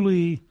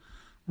truly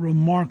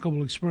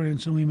remarkable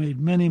experience, and we made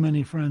many,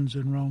 many friends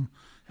in Rome,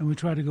 and we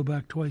try to go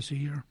back twice a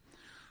year,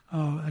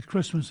 at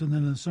Christmas and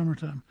then in the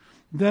summertime.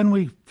 Then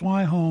we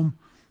fly home,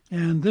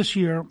 and this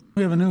year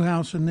we have a new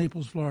house in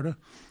Naples, Florida,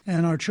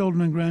 and our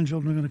children and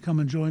grandchildren are going to come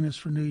and join us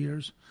for New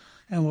Year's,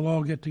 and we'll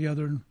all get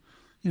together and,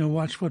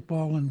 watch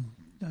football and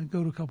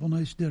go to a couple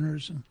nice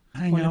dinners and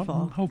hang out.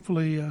 And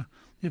hopefully,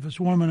 if it's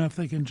warm enough,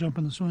 they can jump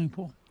in the swimming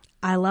pool.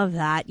 I love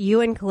that.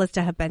 You and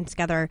Callista have been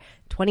together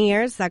 20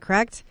 years, is that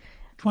correct?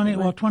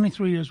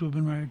 23 years we've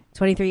been married.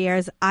 23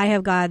 years. I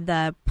have got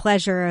the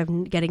pleasure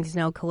of getting to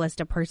know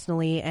Callista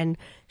personally, and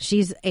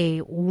she's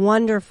a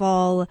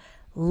wonderful,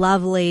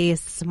 lovely,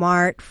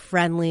 smart,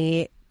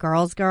 friendly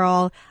girl's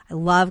girl. I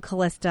love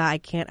Callista. I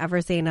can't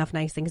ever say enough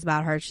nice things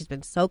about her. She's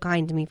been so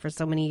kind to me for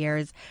so many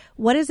years.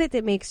 What is it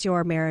that makes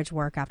your marriage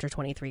work after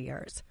 23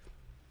 years?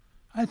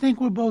 I think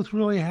we're both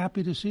really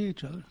happy to see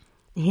each other.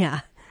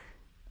 Yeah.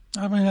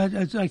 I mean,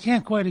 I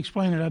can't quite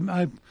explain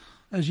it.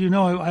 As you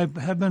know, I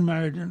have been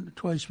married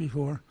twice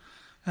before,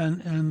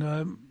 and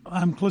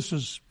I'm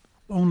Callista's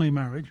only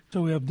marriage,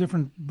 so we have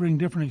bring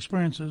different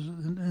experiences.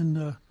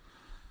 And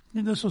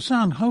this will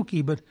sound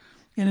hokey, but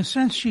in a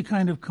sense, she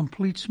kind of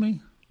completes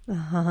me.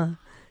 Uh-huh.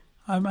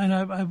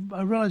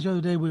 I realized the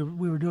other day we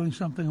were doing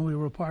something and we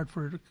were apart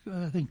for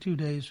I think 2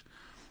 days,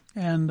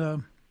 and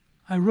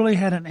I really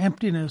had an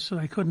emptiness that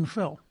I couldn't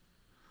fill.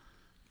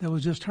 That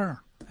was just her,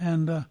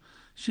 and.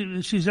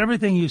 She's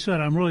everything you said.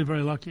 I'm really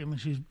very lucky. I mean,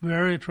 she's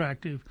very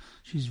attractive.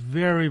 She's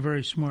very,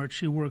 very smart.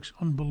 She works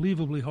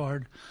unbelievably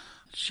hard.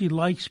 She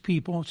likes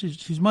people.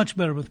 She's much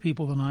better with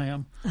people than I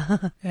am.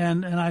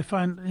 And I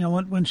find,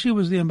 when she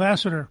was the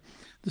ambassador,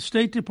 the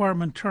State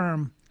Department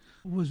term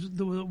was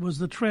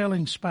the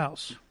trailing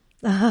spouse.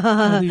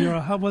 Whether you're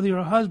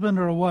a husband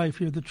or a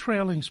wife, you're the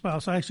trailing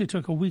spouse. I actually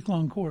took a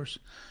week-long course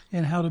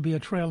in how to be a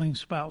trailing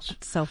spouse.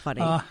 It's so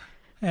funny.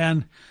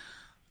 And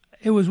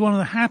it was one of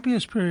the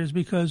happiest periods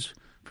because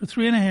for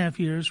 3.5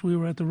 years we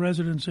were at the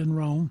residence in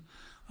Rome,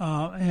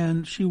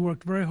 and she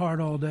worked very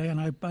hard all day,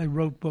 and I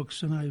wrote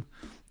books, and I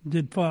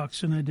did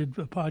Fox, and I did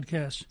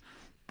podcasts.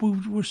 We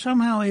were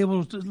somehow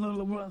able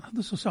to,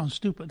 this will sound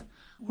stupid,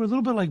 we're a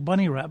little bit like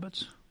bunny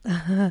rabbits.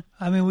 I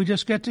mean, we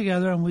just get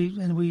together and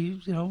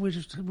we're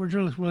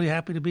just really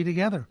happy to be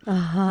together.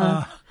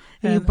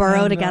 You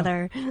burrow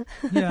together.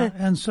 Yeah,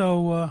 and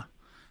so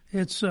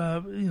it's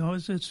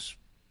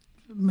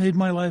made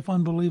my life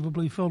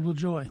unbelievably filled with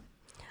joy.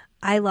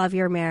 I love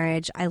your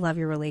marriage. I love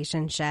your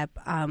relationship.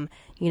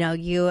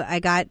 I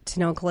got to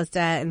know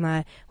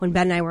Callista when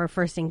Ben and I were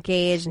first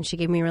engaged, and she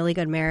gave me really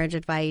good marriage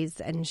advice.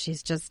 And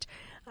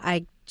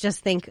I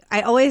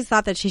always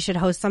thought that she should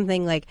host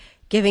something like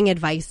giving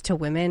advice to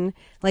women,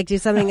 like do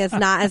something that's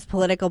not as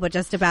political, but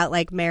just about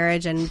like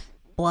marriage and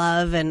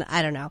love, and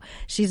I don't know.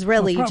 She's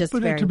really just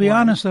very to be warm.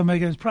 honest, though,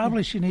 Meghan,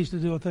 probably she needs to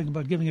do a thing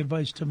about giving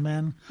advice to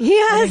men.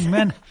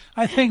 Yes.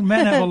 I think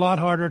men have a lot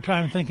harder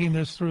time thinking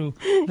this through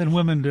than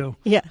women do.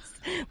 Yes,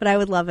 but I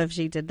would love if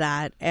she did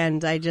that.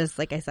 And I just,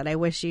 like I said, I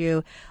wish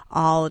you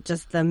all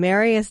just the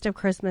merriest of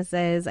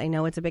Christmases. I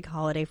know it's a big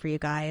holiday for you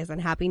guys,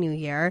 and Happy New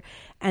Year.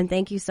 And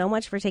thank you so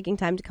much for taking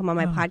time to come on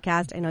my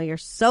podcast. I know you're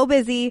so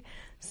busy.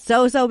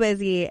 So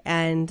busy,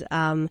 and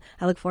I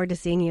look forward to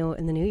seeing you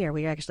in the new year.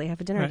 We actually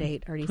have a dinner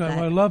date already set.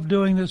 Well, I love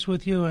doing this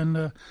with you,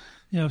 and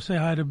say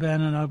hi to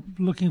Ben, and I'm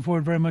looking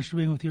forward very much to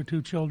being with your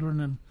two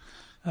children.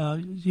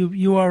 And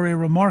you are a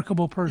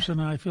remarkable person,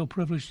 and I feel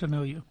privileged to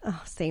know you.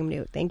 Oh, same,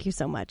 Newt. Thank you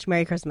so much.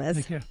 Merry Christmas.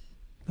 Take care.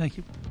 Thank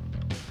you.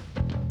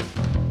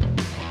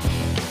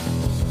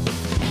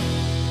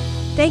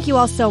 Thank you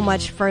all so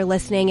much for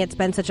listening. It's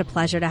been such a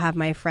pleasure to have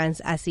my friends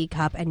S.E.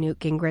 Cupp and Newt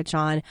Gingrich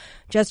on.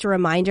 Just a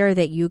reminder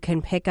that you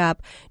can pick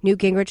up Newt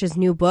Gingrich's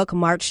new book,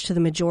 March to the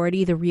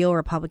Majority, The Real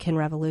Republican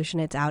Revolution.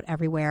 It's out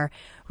everywhere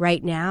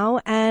right now.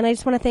 And I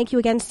just want to thank you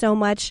again so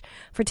much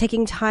for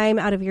taking time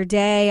out of your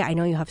day. I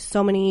know you have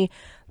so many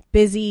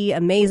busy,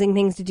 amazing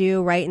things to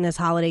do right in this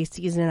holiday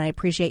season, and I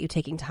appreciate you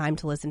taking time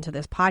to listen to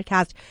this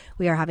podcast.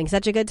 We are having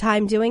such a good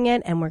time doing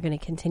it, and we're going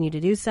to continue to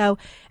do so.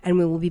 And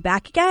we will be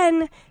back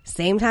again,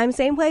 same time,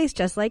 same place,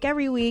 just like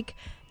every week,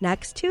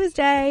 next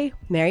Tuesday.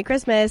 Merry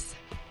Christmas.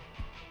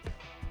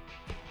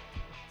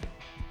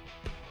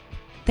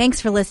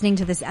 Thanks for listening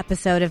to this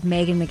episode of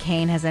Meghan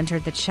McCain Has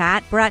Entered the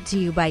Chat, brought to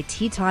you by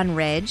Teton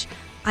Ridge.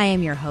 I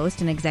am your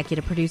host and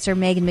executive producer,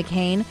 Meghan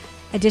McCain.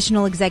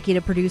 Additional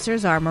executive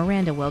producers are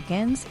Miranda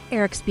Wilkins,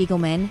 Eric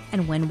Spiegelman,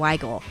 and Wynn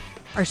Weigel.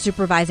 Our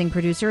supervising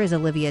producer is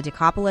Olivia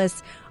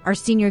Dikopoulos. Our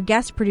senior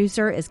guest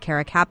producer is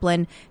Kara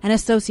Kaplan, and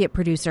associate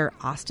producer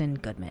Austin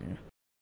Goodman.